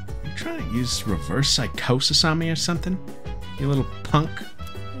 You trying to use reverse psychosis on me or something? You little punk?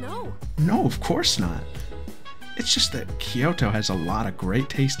 No. No, of course not. It's just that Kyoto has a lot of great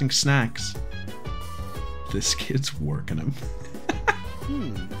tasting snacks. This kid's working them.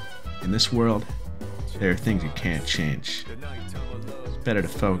 In this world, there are things you can't change. It's better to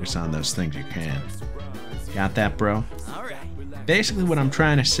focus on those things you can. Got that, bro? Alright. Basically what I'm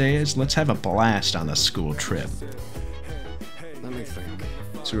trying to say is, let's have a blast on the school trip. Let me think.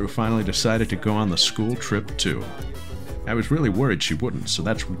 So we finally decided to go on the school trip too. I was really worried she wouldn't, so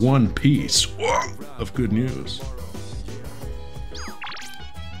that's one piece of good news.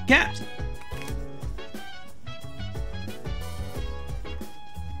 Yeah.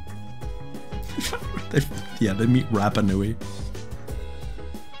 They meet Rapa Nui.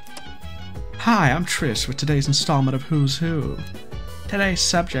 Hi, I'm Trish with today's installment of Who's Who. Today's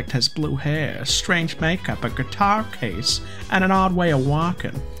subject has blue hair, strange makeup, a guitar case, and an odd way of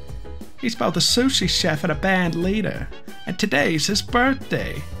walking. He's both a sushi chef and a band leader, and today's his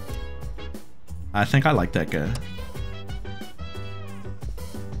birthday. I think I like that guy.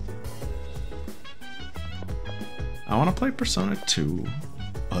 I want to play Persona 2.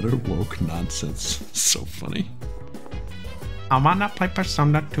 Utter woke nonsense. So funny. I wanna play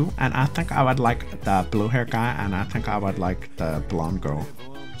Persona 2, and I think I would like the blue hair guy, and I think I would like the blonde girl.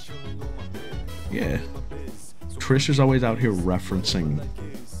 Yeah. Trish is always out here referencing.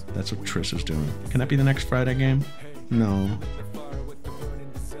 That's what Trish is doing. Can that be the next Friday game? No.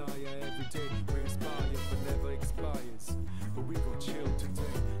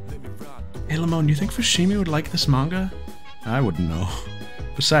 Hey Lamone, you think Fushimi would like this manga? I wouldn't know.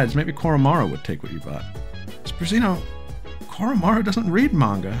 Besides, maybe Koromaru would take what you bought. Spurzino, Koromaru doesn't read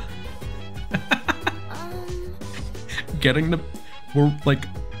manga. We're like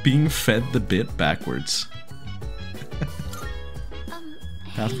being fed the bit backwards.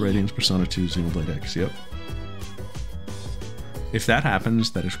 Path of Radiance, Persona 2, Xenoblade X, yep. If that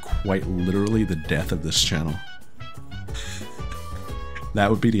happens, that is quite literally the death of this channel. That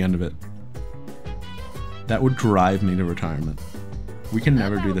would be the end of it. That would drive me to retirement. We can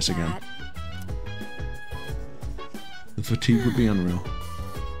never do this again. The fatigue would be unreal.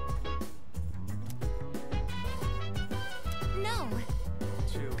 No.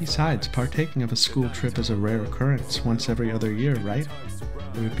 Besides, partaking of a school trip is a rare occurrence once every other year, right?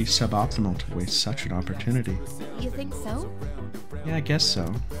 It would be suboptimal to waste such an opportunity. You think so? Yeah, I guess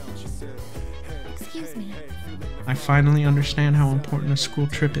so. Excuse me. I finally understand how important a school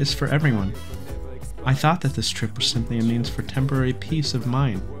trip is for everyone. I thought that this trip was simply a means for temporary peace of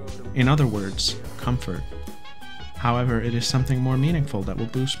mind. In other words, comfort. However, it is something more meaningful that will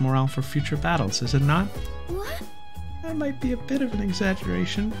boost morale for future battles, is it not? What? That might be a bit of an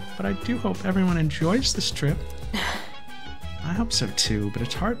exaggeration, but I do hope everyone enjoys this trip. I hope so too, but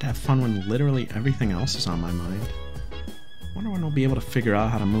it's hard to have fun when literally everything else is on my mind. I wonder when we'll be able to figure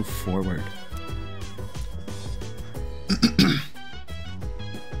out how to move forward.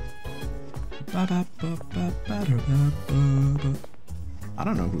 I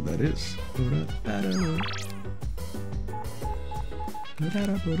don't know who that is.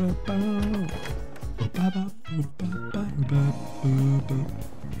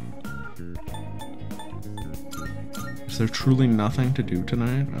 Is there truly nothing to do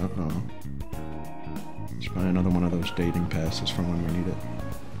tonight? Uh-oh. Let's buy another one of those dating passes for when we need it.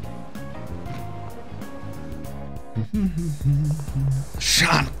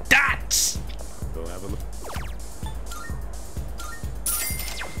 Sean Dots! Go have a look.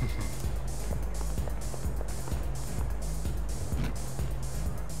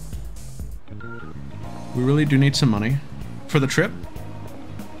 We really do need some money for the trip.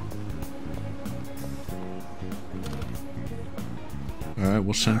 Alright,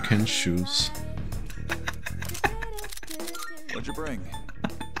 we'll send Ken's shoes. What'd you bring?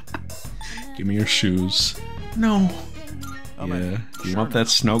 Give me your shoes. No. Yeah, you want that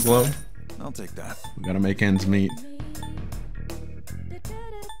snow globe? I'll take that. We gotta make ends meet.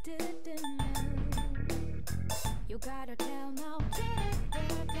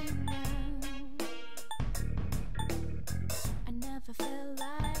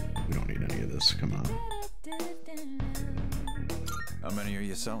 We don't need any of this, come on. How many are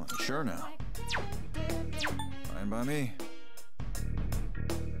you selling? Sure now. Fine by me.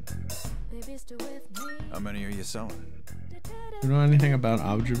 How many are you selling? You know anything about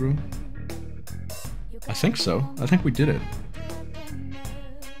Aojiru? I think so. I think we did it.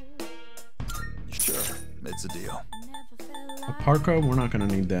 Sure, it's a deal. A parka? We're not gonna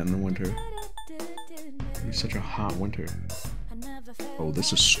need that in the winter. It'll be such a hot winter. Oh,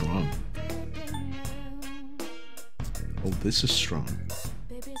 this is strong. Oh, this is strong.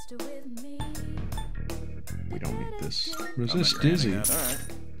 We don't need this. Resist Dizzy. Alright,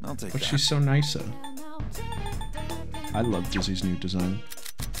 I'll take But that. she's so nice. I love Dizzy's new design.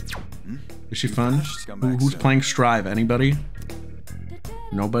 Is she fun? Who's playing Strive? Anybody?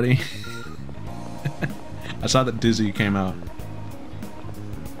 Nobody? I saw that Dizzy came out.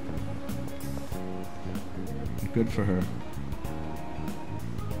 Good for her.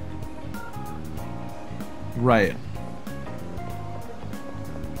 Right.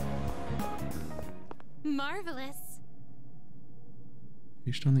 Marvelous.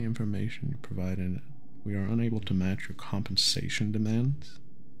 Based on the information you provided, we are unable to match your compensation demands.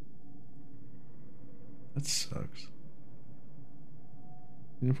 That sucks.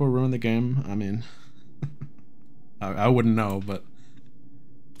 Even if we ruin the game, I mean, I wouldn't know, but...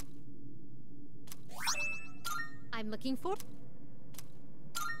 I'm looking for...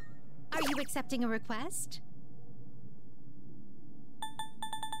 Are you accepting a request?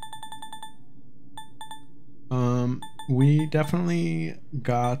 We definitely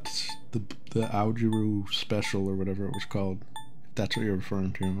got the Aojiru special or whatever it was called. If that's what you're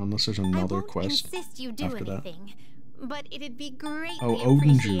referring to, unless there's another quest insist you do after anything, but it'd be greatly that. Oh, Odin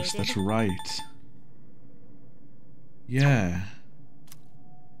appreciated. juice, that's right. Yeah.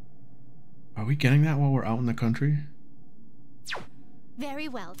 Are we getting that while we're out in the country? Very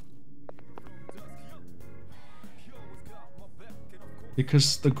well.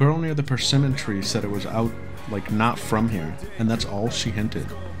 Because the girl near the persimmon tree said it was out, like, not from here, and that's all she hinted.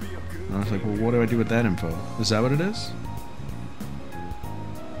 And I was like, well, what do I do with that info? Is that what it is?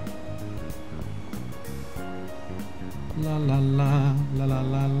 La la la, la la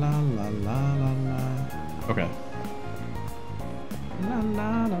la la la la la la. Okay. La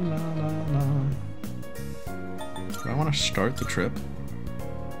la la la la la. Do I want to start the trip?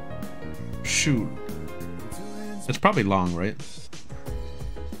 Shoot. It's probably long, right?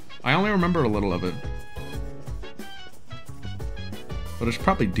 I only remember a little of it. But it's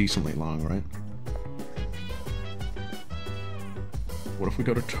probably decently long, right? What if we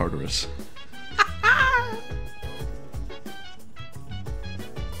go to Tartarus?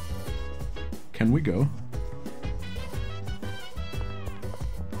 Can we go?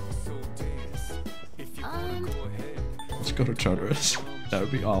 Let's go to Tartarus. That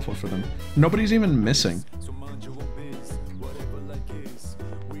would be awful for them. Nobody's even missing.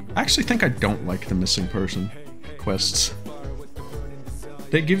 I actually think I don't like the missing person quests.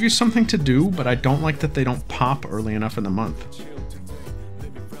 They give you something to do, but I don't like that they don't pop early enough in the month.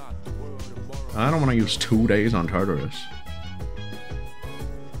 I don't want to use 2 days on Tartarus.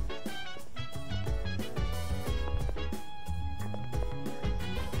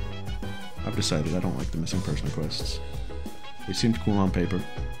 I've decided I don't like the missing person quests. They seemed cool on paper.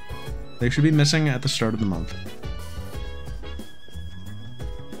 They should be missing at the start of the month.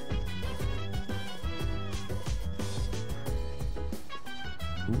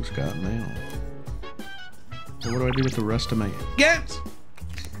 Who's got mail? So what do I do with the rest of my games?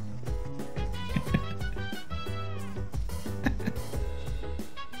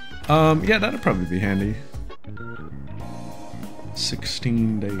 Yeah, that'd probably be handy.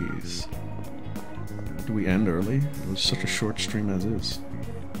 16 days. Do we end early? It was such a short stream as is.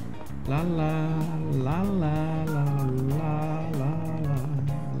 La la la la la la la la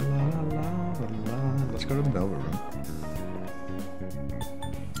la la. Let's go to the Velvet Room.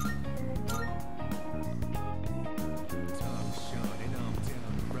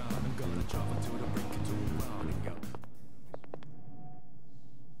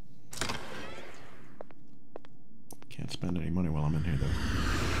 Can't spend any money while I'm in here, though.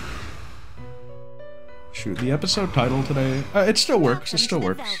 Shoot, the episode title today, it still works, it still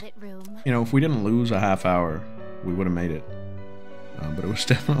works. You know, if we didn't lose a half hour, we would have made it. But it was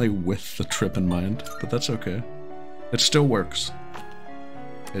definitely with the trip in mind, but that's okay. It still works.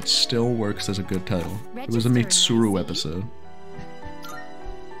 It still works as a good title. It was a Mitsuru episode.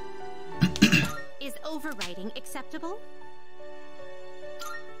 Is overwriting acceptable?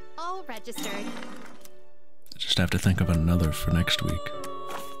 All registered. I just have to think of another for next week.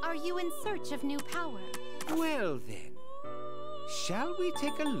 Are you in search of new power? Well then, shall we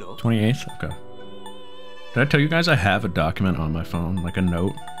take a look? 28th? Okay. Did I tell you guys I have a document on my phone, like a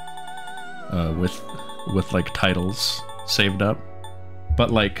note, with like titles saved up,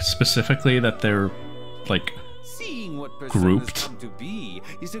 but like specifically that they're like Seeing what grouped. come to be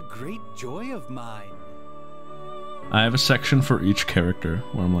is a great joy of mine. I have a section for each character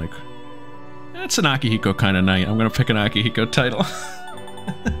where I'm like, it's an Akihiko kind of night. I'm gonna pick an Akihiko title.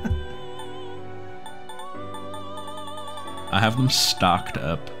 I have them stocked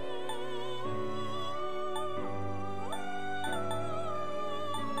up.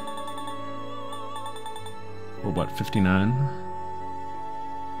 We're what, 59?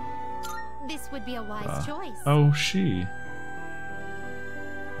 This would be a wise choice. Oh, she.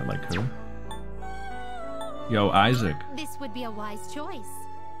 I like her. Yo, Isaac. This would be a wise choice.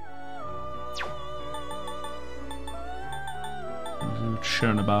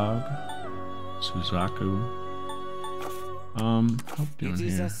 Chernobog. Suzaku. How doing It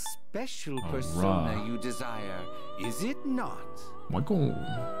is here? a special persona you desire, is it not? Michael.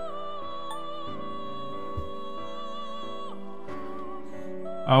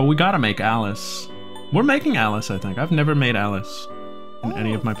 Oh, we gotta make Alice. We're making Alice, I think. I've never made Alice in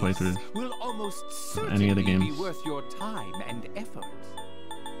any of my playthroughs. Will almost Any of the certainly be games. worth your time and effort.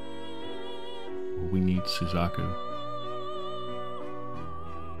 We need Suzaku.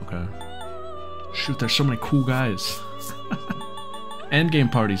 Okay. Shoot, there's so many cool guys.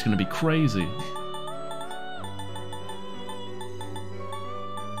 Endgame party's gonna be crazy.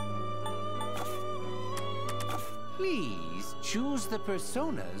 Please choose the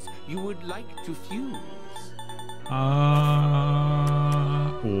personas you would like to fuse.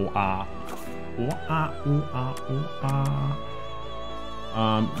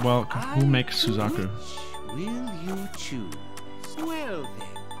 Well, who makes Suzaku? Which will you choose? Well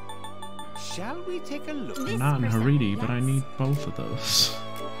then, shall we take a look? Not in Haridi, but I need both of those.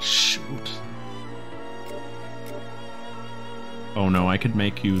 Shoot. Oh no, I could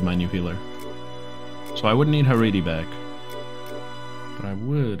make you my new healer. So I wouldn't need Haridi back. But I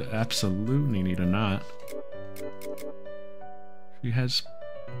would absolutely need a Knot. She has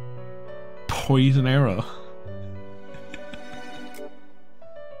poison arrow.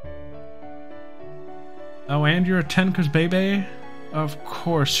 Oh, and you're a Tenka's baby? Of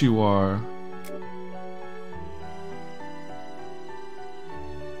course you are.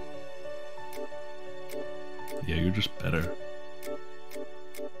 Yeah, you're just better.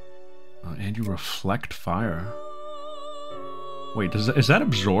 And you reflect fire. Wait, is that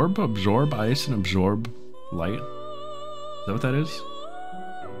absorb? Absorb ice and absorb light? Is that what that is?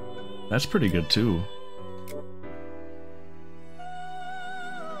 That's pretty good too.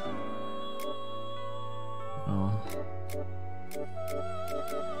 Oh.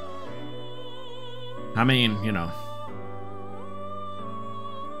 I mean, you know.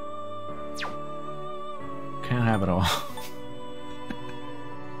 Can't have it all.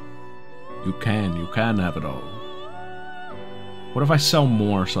 You can have it all. What if I sell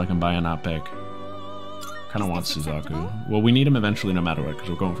more so I can buy a Knot back? Kinda want Suzaku. Well, we need him eventually no matter what, because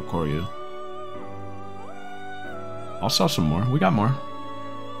we're going for Koryu. I'll sell some more. We got more.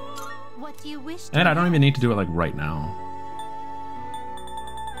 What do you wish to And I don't even need to do it like right now.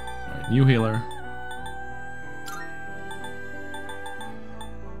 Alright, new healer.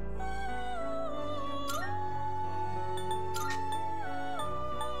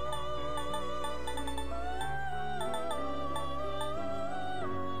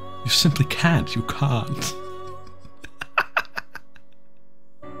 You simply can't. You can't.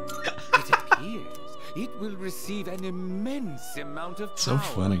 It appears it will receive an immense amount of power. So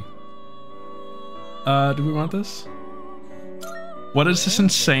funny. Do we want this? What is this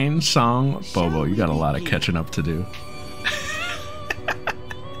insane song? Bobo, you got a lot of catching up to do.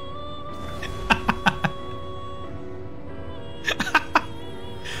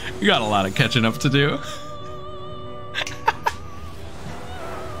 You got a lot of catching up to do.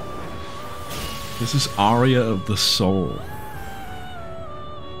 This is Aria of the Soul.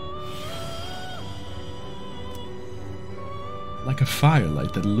 Like a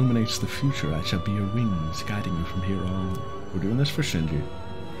firelight that illuminates the future, I shall be your wings, guiding you from here on. We're doing this for Shinji.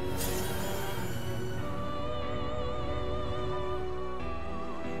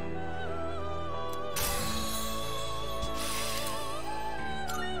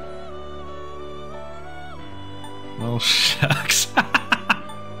 Well, shucks.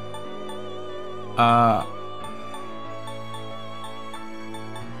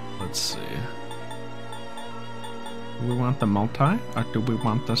 Let's see. Do we want the multi, or do we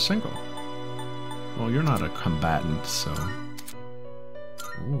want the single? Well, you're not a combatant, so...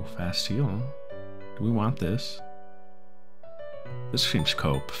 Ooh, fast heal. Do we want this? This seems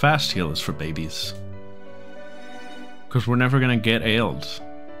cope. Fast heal is for babies. Because we're never gonna get ailed.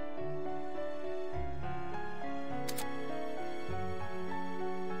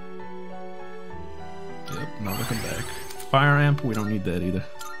 Yep, not looking back. Fire amp, we don't need that either.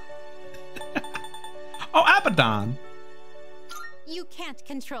 Oh, Abaddon! You can't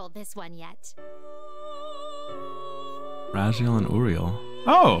control this one yet. Raziel and Uriel.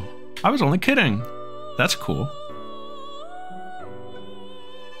 Oh, I was only kidding. That's cool.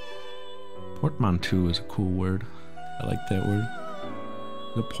 Portmanteau is a cool word. I like that word.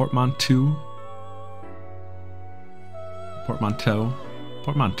 The portmanteau. Portmanteau.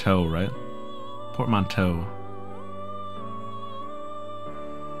 Portmanteau, right? Portmanteau.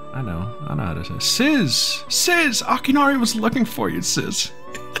 I know how to say it. Sis! Akinari was looking for you, Sis.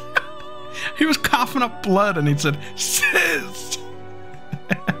 He was coughing up blood and he said, Sis!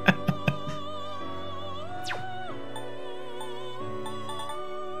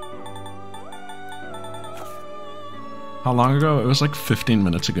 How long ago? It was like 15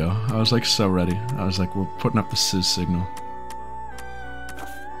 minutes ago. I was like so ready. I was like, we're putting up the Sis signal.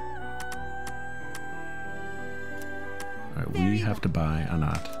 we have to buy a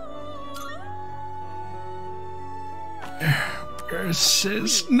knot. Where's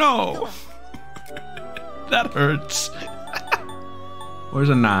Sis? No! That hurts. Where's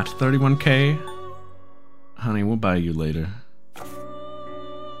a knot? 31K? Honey, we'll buy you later.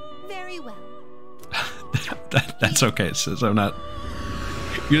 Very well. That's okay, Sis. I'm not...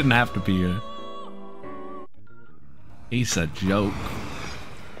 You didn't have to be here. He's a joke.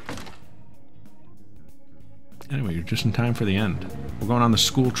 Anyway, you're just in time for the end. We're going on the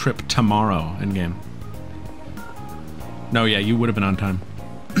school trip tomorrow in-game. No, yeah, you would have been on time.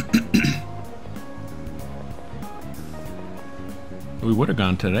 We would have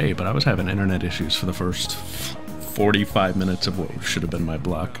gone today, but I was having internet issues for the first 45 minutes of what should have been my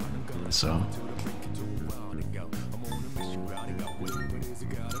block. So...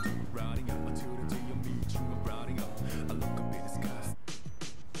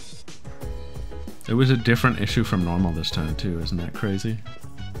 It was a different issue from normal this time too, isn't that crazy?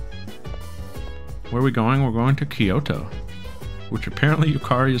 Where are we going? We're going to Kyoto, which apparently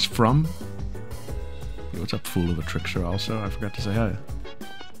Yukari is from. Yo, what's up, fool of a trickster also? I forgot to say hi.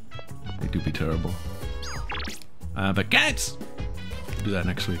 They do be terrible. But guys! We'll do that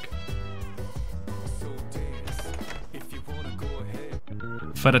next week.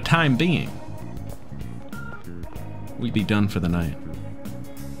 For the time being, we be done for the night.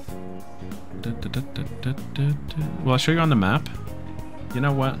 Well, I'll show you on the map. You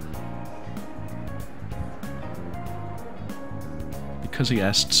know what? Because he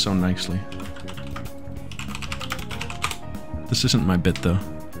asked so nicely. This isn't my bit, though.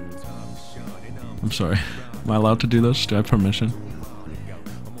 I'm sorry. Am I allowed to do this? Do I have permission?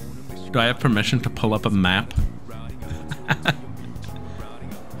 Do I have permission to pull up a map?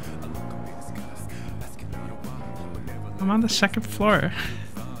 I'm on the second floor.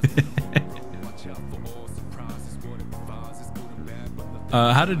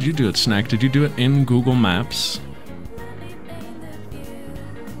 How did you do it, Snack? Did you do it in Google Maps?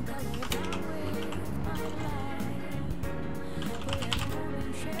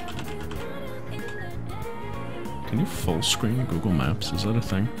 Can you full screen Google Maps? Is that a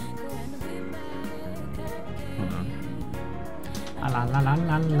thing? Hold on. La la la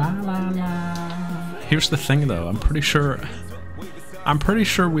la la la la. Here's the thing, though. I'm pretty sure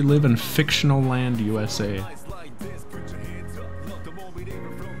we live in fictional land, USA.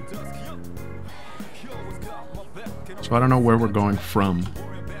 So I don't know where we're going from.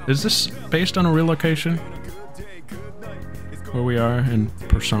 Is this based on a real location? Where we are in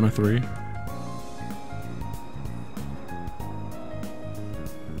Persona 3?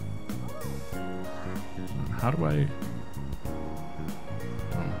 How do I...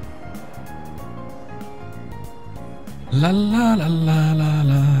 La la la la la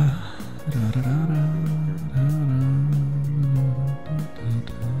la.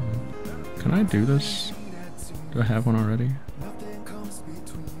 Can I do this? Do I have one already?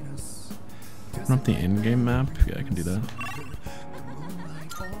 Open up the in-game map? Yeah, I can do that.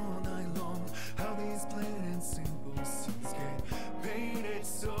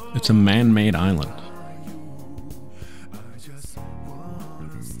 It's a man-made island.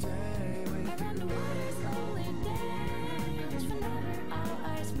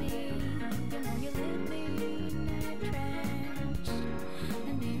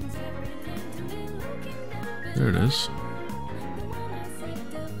 There it is.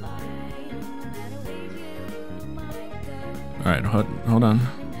 Alright, hold on.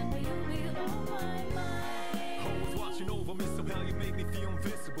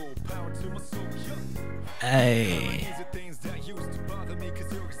 Hey. There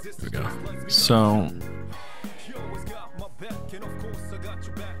we go. So,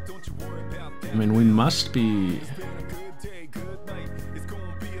 I mean, we must be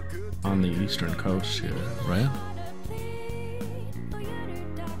on the eastern coast here, right?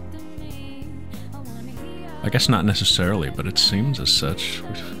 I guess not necessarily, but it seems as such.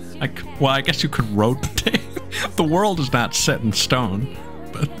 Well, I guess you could rotate. The world is not set in stone,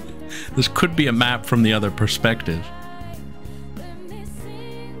 but this could be a map from the other perspective.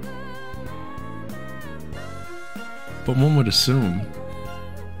 But one would assume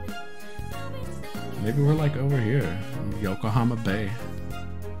maybe we're like over here, in Yokohama Bay.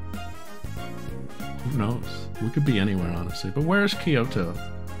 Who knows? We could be anywhere, honestly. But where's Kyoto?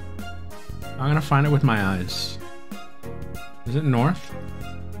 I'm gonna find it with my eyes. Is it north?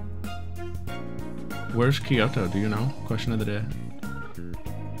 Where's Kyoto? Do you know? Question of the day.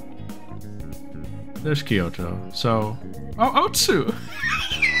 There's Kyoto. So... Oh, Otsu!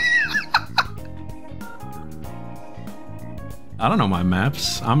 I don't know my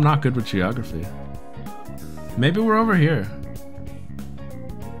maps. I'm not good with geography. Maybe we're over here.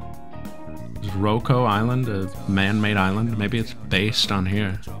 Roko Island a man-made island? Maybe it's based on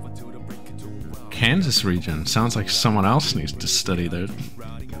here. Kansas region. Sounds like someone else needs to study their...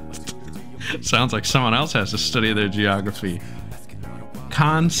 Sounds like someone else has to study their geography.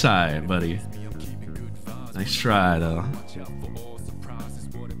 Kansai, buddy. Nice try, though.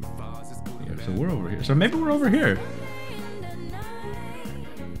 Yeah, so we're over here. So maybe we're over here.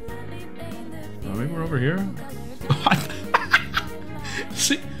 Oh, maybe we're over here? What?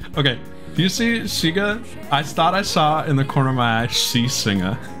 See? Okay. Do you see Shiga? I thought I saw in the corner of my eye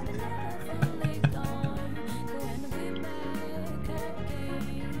Singa.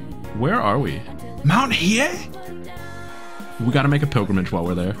 Where are we? Mount Hiei? We gotta make a pilgrimage while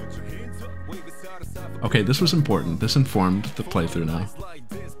we're there. Okay, this was important. This informed the playthrough now.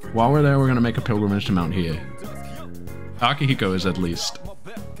 While we're there, we're gonna make a pilgrimage to Mount Hiei. Akihiko is at least.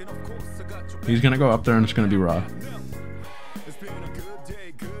 He's gonna go up there and it's gonna be raw.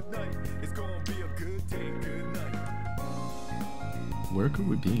 Where could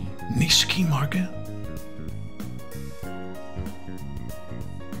we be? Nishiki Market?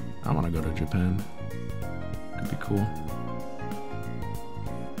 I want to go to Japan. Could be cool.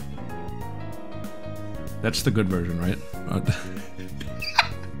 That's the good version, right?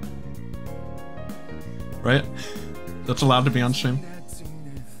 Right? That's allowed to be on stream?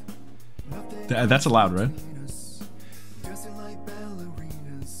 That's allowed, right?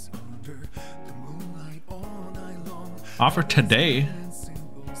 Offer today.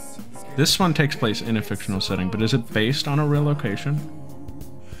 This one takes place in a fictional setting, but is it based on a real location?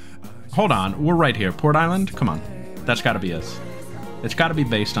 Hold on, we're right here. Port Island? Come on. That's gotta be us. It's gotta be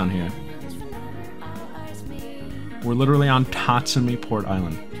based on here. We're literally on Tatsumi Port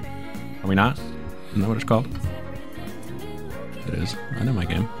Island. Are we not? Isn't that what it's called? It is. I know my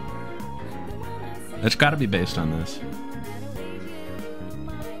game. It's gotta be based on this.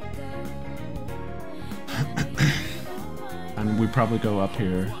 And we probably go up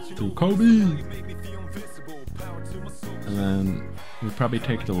here through Kobe. And then we probably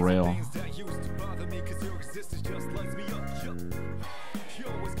take the rail.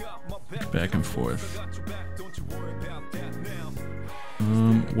 Back and forth.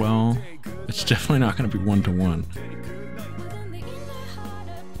 Well, it's definitely not going to be one-to-one.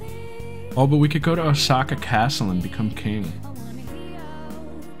 Oh, but we could go to Osaka Castle and become king.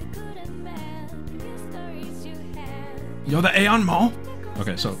 Yo, the Aeon Mall?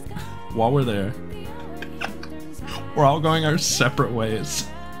 Okay, so while we're there, we're all going our separate ways.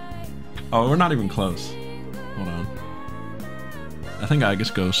 Oh, we're not even close. Hold on. I think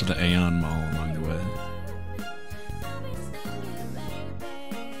Agus goes to the Aeon Mall along the way.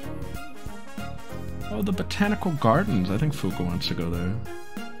 Oh, the Botanical Gardens. I think Fuuka wants to go there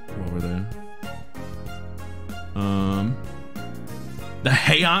while we're there. The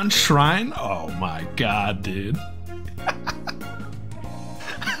Heian Shrine? Oh my god, dude.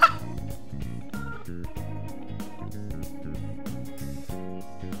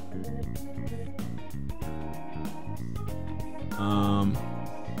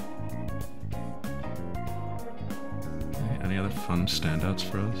 Any other fun standouts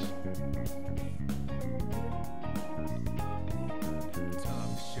for us?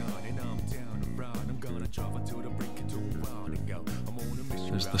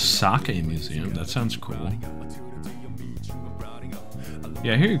 There's the Sake Museum. That sounds cool.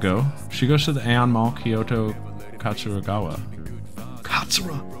 Yeah, here you go. She goes to the Aeon Mall, Kyoto, Katsuragawa.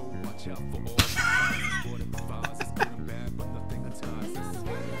 Katsura!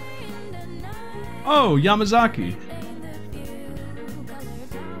 Oh, Yamazaki!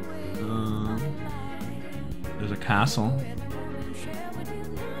 There's a castle.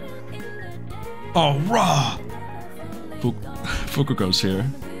 Oh, raw! Fuuka goes here.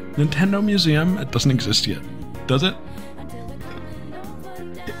 Nintendo Museum? It doesn't exist yet. Does it?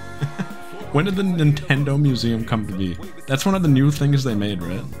 When did the Nintendo Museum come to be? That's one of the new things they made,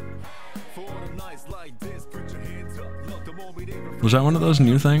 right? Was that one of those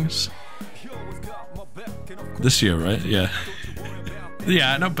new things? This year, right? Yeah.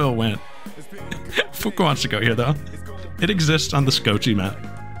 Yeah, I know Bill went. Fuuka wants to go here, though. It exists on the Skochi map.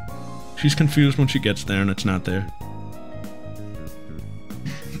 She's confused when she gets there and it's not there.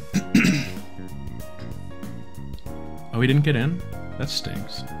 Oh, he didn't get in? That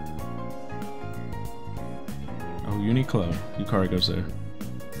stinks. Oh, Uniqlo. Yukari goes there.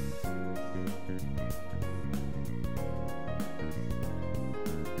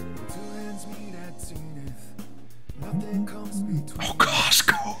 Oh,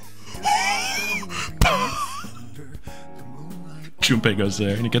 Costco! Junpei goes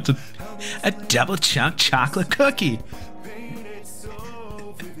there and he gets a double chunk chocolate cookie.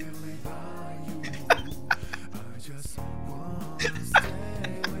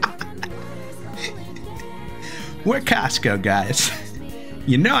 We're Costco guys.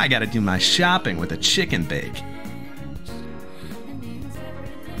 You know I gotta do my shopping with a chicken bake.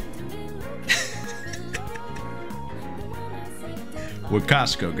 We're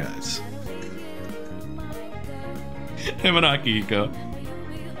Costco guys. Him and Akihiko.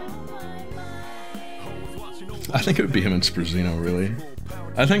 I think it would be him and Spruzino, really.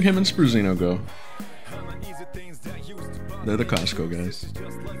 I think him and Spruzino go. They're the Costco guys.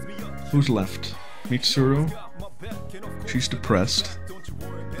 Who's left? Mitsuru? She's depressed.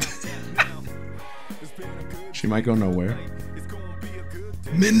 She might go nowhere.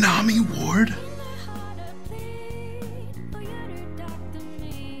 Minami Ward?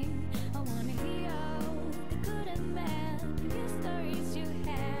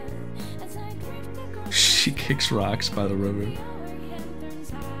 She kicks rocks by the river.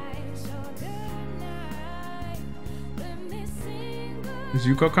 Is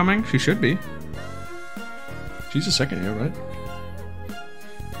Yuko coming? She should be. She's a second year, right?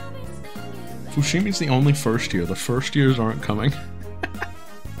 Fushimi's the only first year. The first years aren't coming.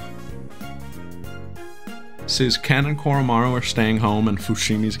 Says Ken and Koromaru are staying home and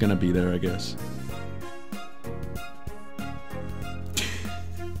Fushimi's gonna be there, I guess.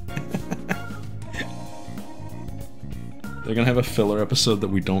 They're gonna have a filler episode that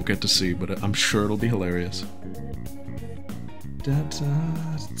we don't get to see, but I'm sure it'll be hilarious. There's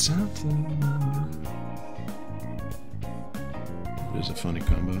a funny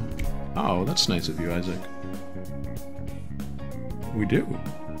combo. Oh, that's nice of you, Isaac. We do.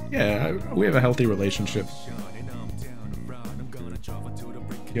 Yeah, we have a healthy relationship.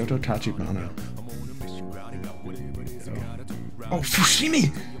 Kyoto Tachibana. Oh,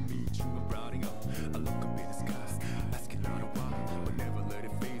 Fushimi!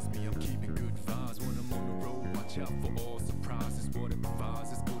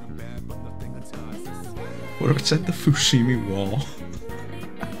 What if it's at the Fushimi wall?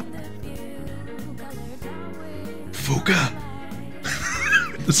 Fuuka!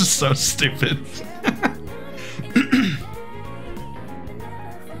 This is so stupid.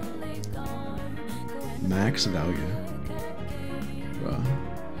 Max value. Bruh.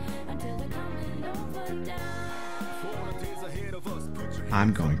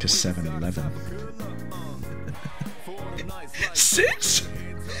 I'm going to 7-Eleven. Sis?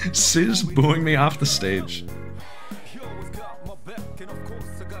 Sis booing me off the stage.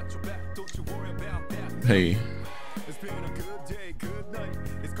 Hey.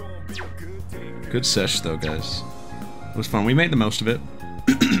 Good sesh though, guys. It was fun. We made the most of it.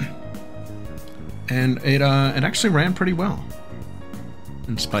 And it actually ran pretty well.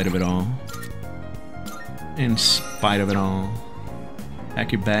 In spite of it all. In spite of it all.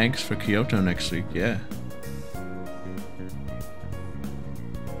 Pack your bags for Kyoto next week, yeah.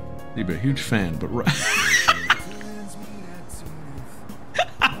 You'd be a huge fan, but right.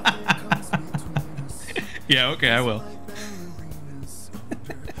 Yeah, okay, I will.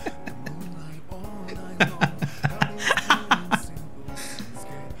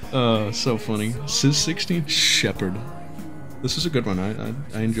 So funny. Sis 16 Shepherd. This is a good one.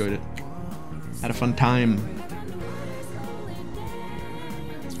 I enjoyed it. Had a fun time.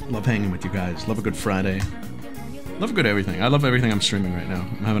 Love hanging with you guys. Love a good Friday. Love a good everything. I love everything I'm streaming right now.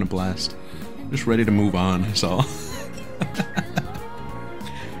 I'm having a blast. Just ready to move on, that's all.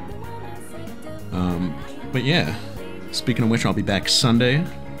 But yeah. Speaking of which, I'll be back Sunday.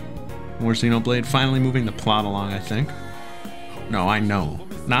 More Xenoblade. Finally moving the plot along, I think. No, I know.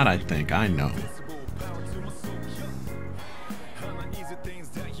 Not I think, I know.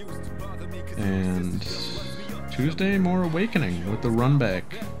 And Tuesday, more Awakening with the run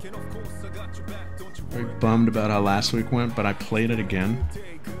back. Very bummed about how last week went, but I played it again.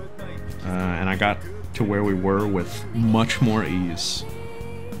 And I got to where we were with much more ease.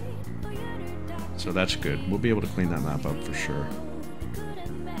 So that's good. We'll be able to clean that map up for sure.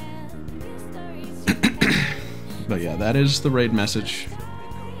 But yeah, that is the raid message.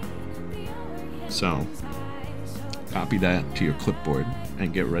 So, copy that to your clipboard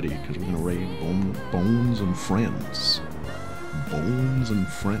and get ready, because we're going to raid Bones and Friends. Bones and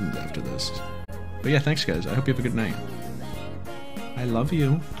Friends after this. But yeah, thanks guys. I hope you have a good night. I love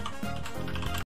you.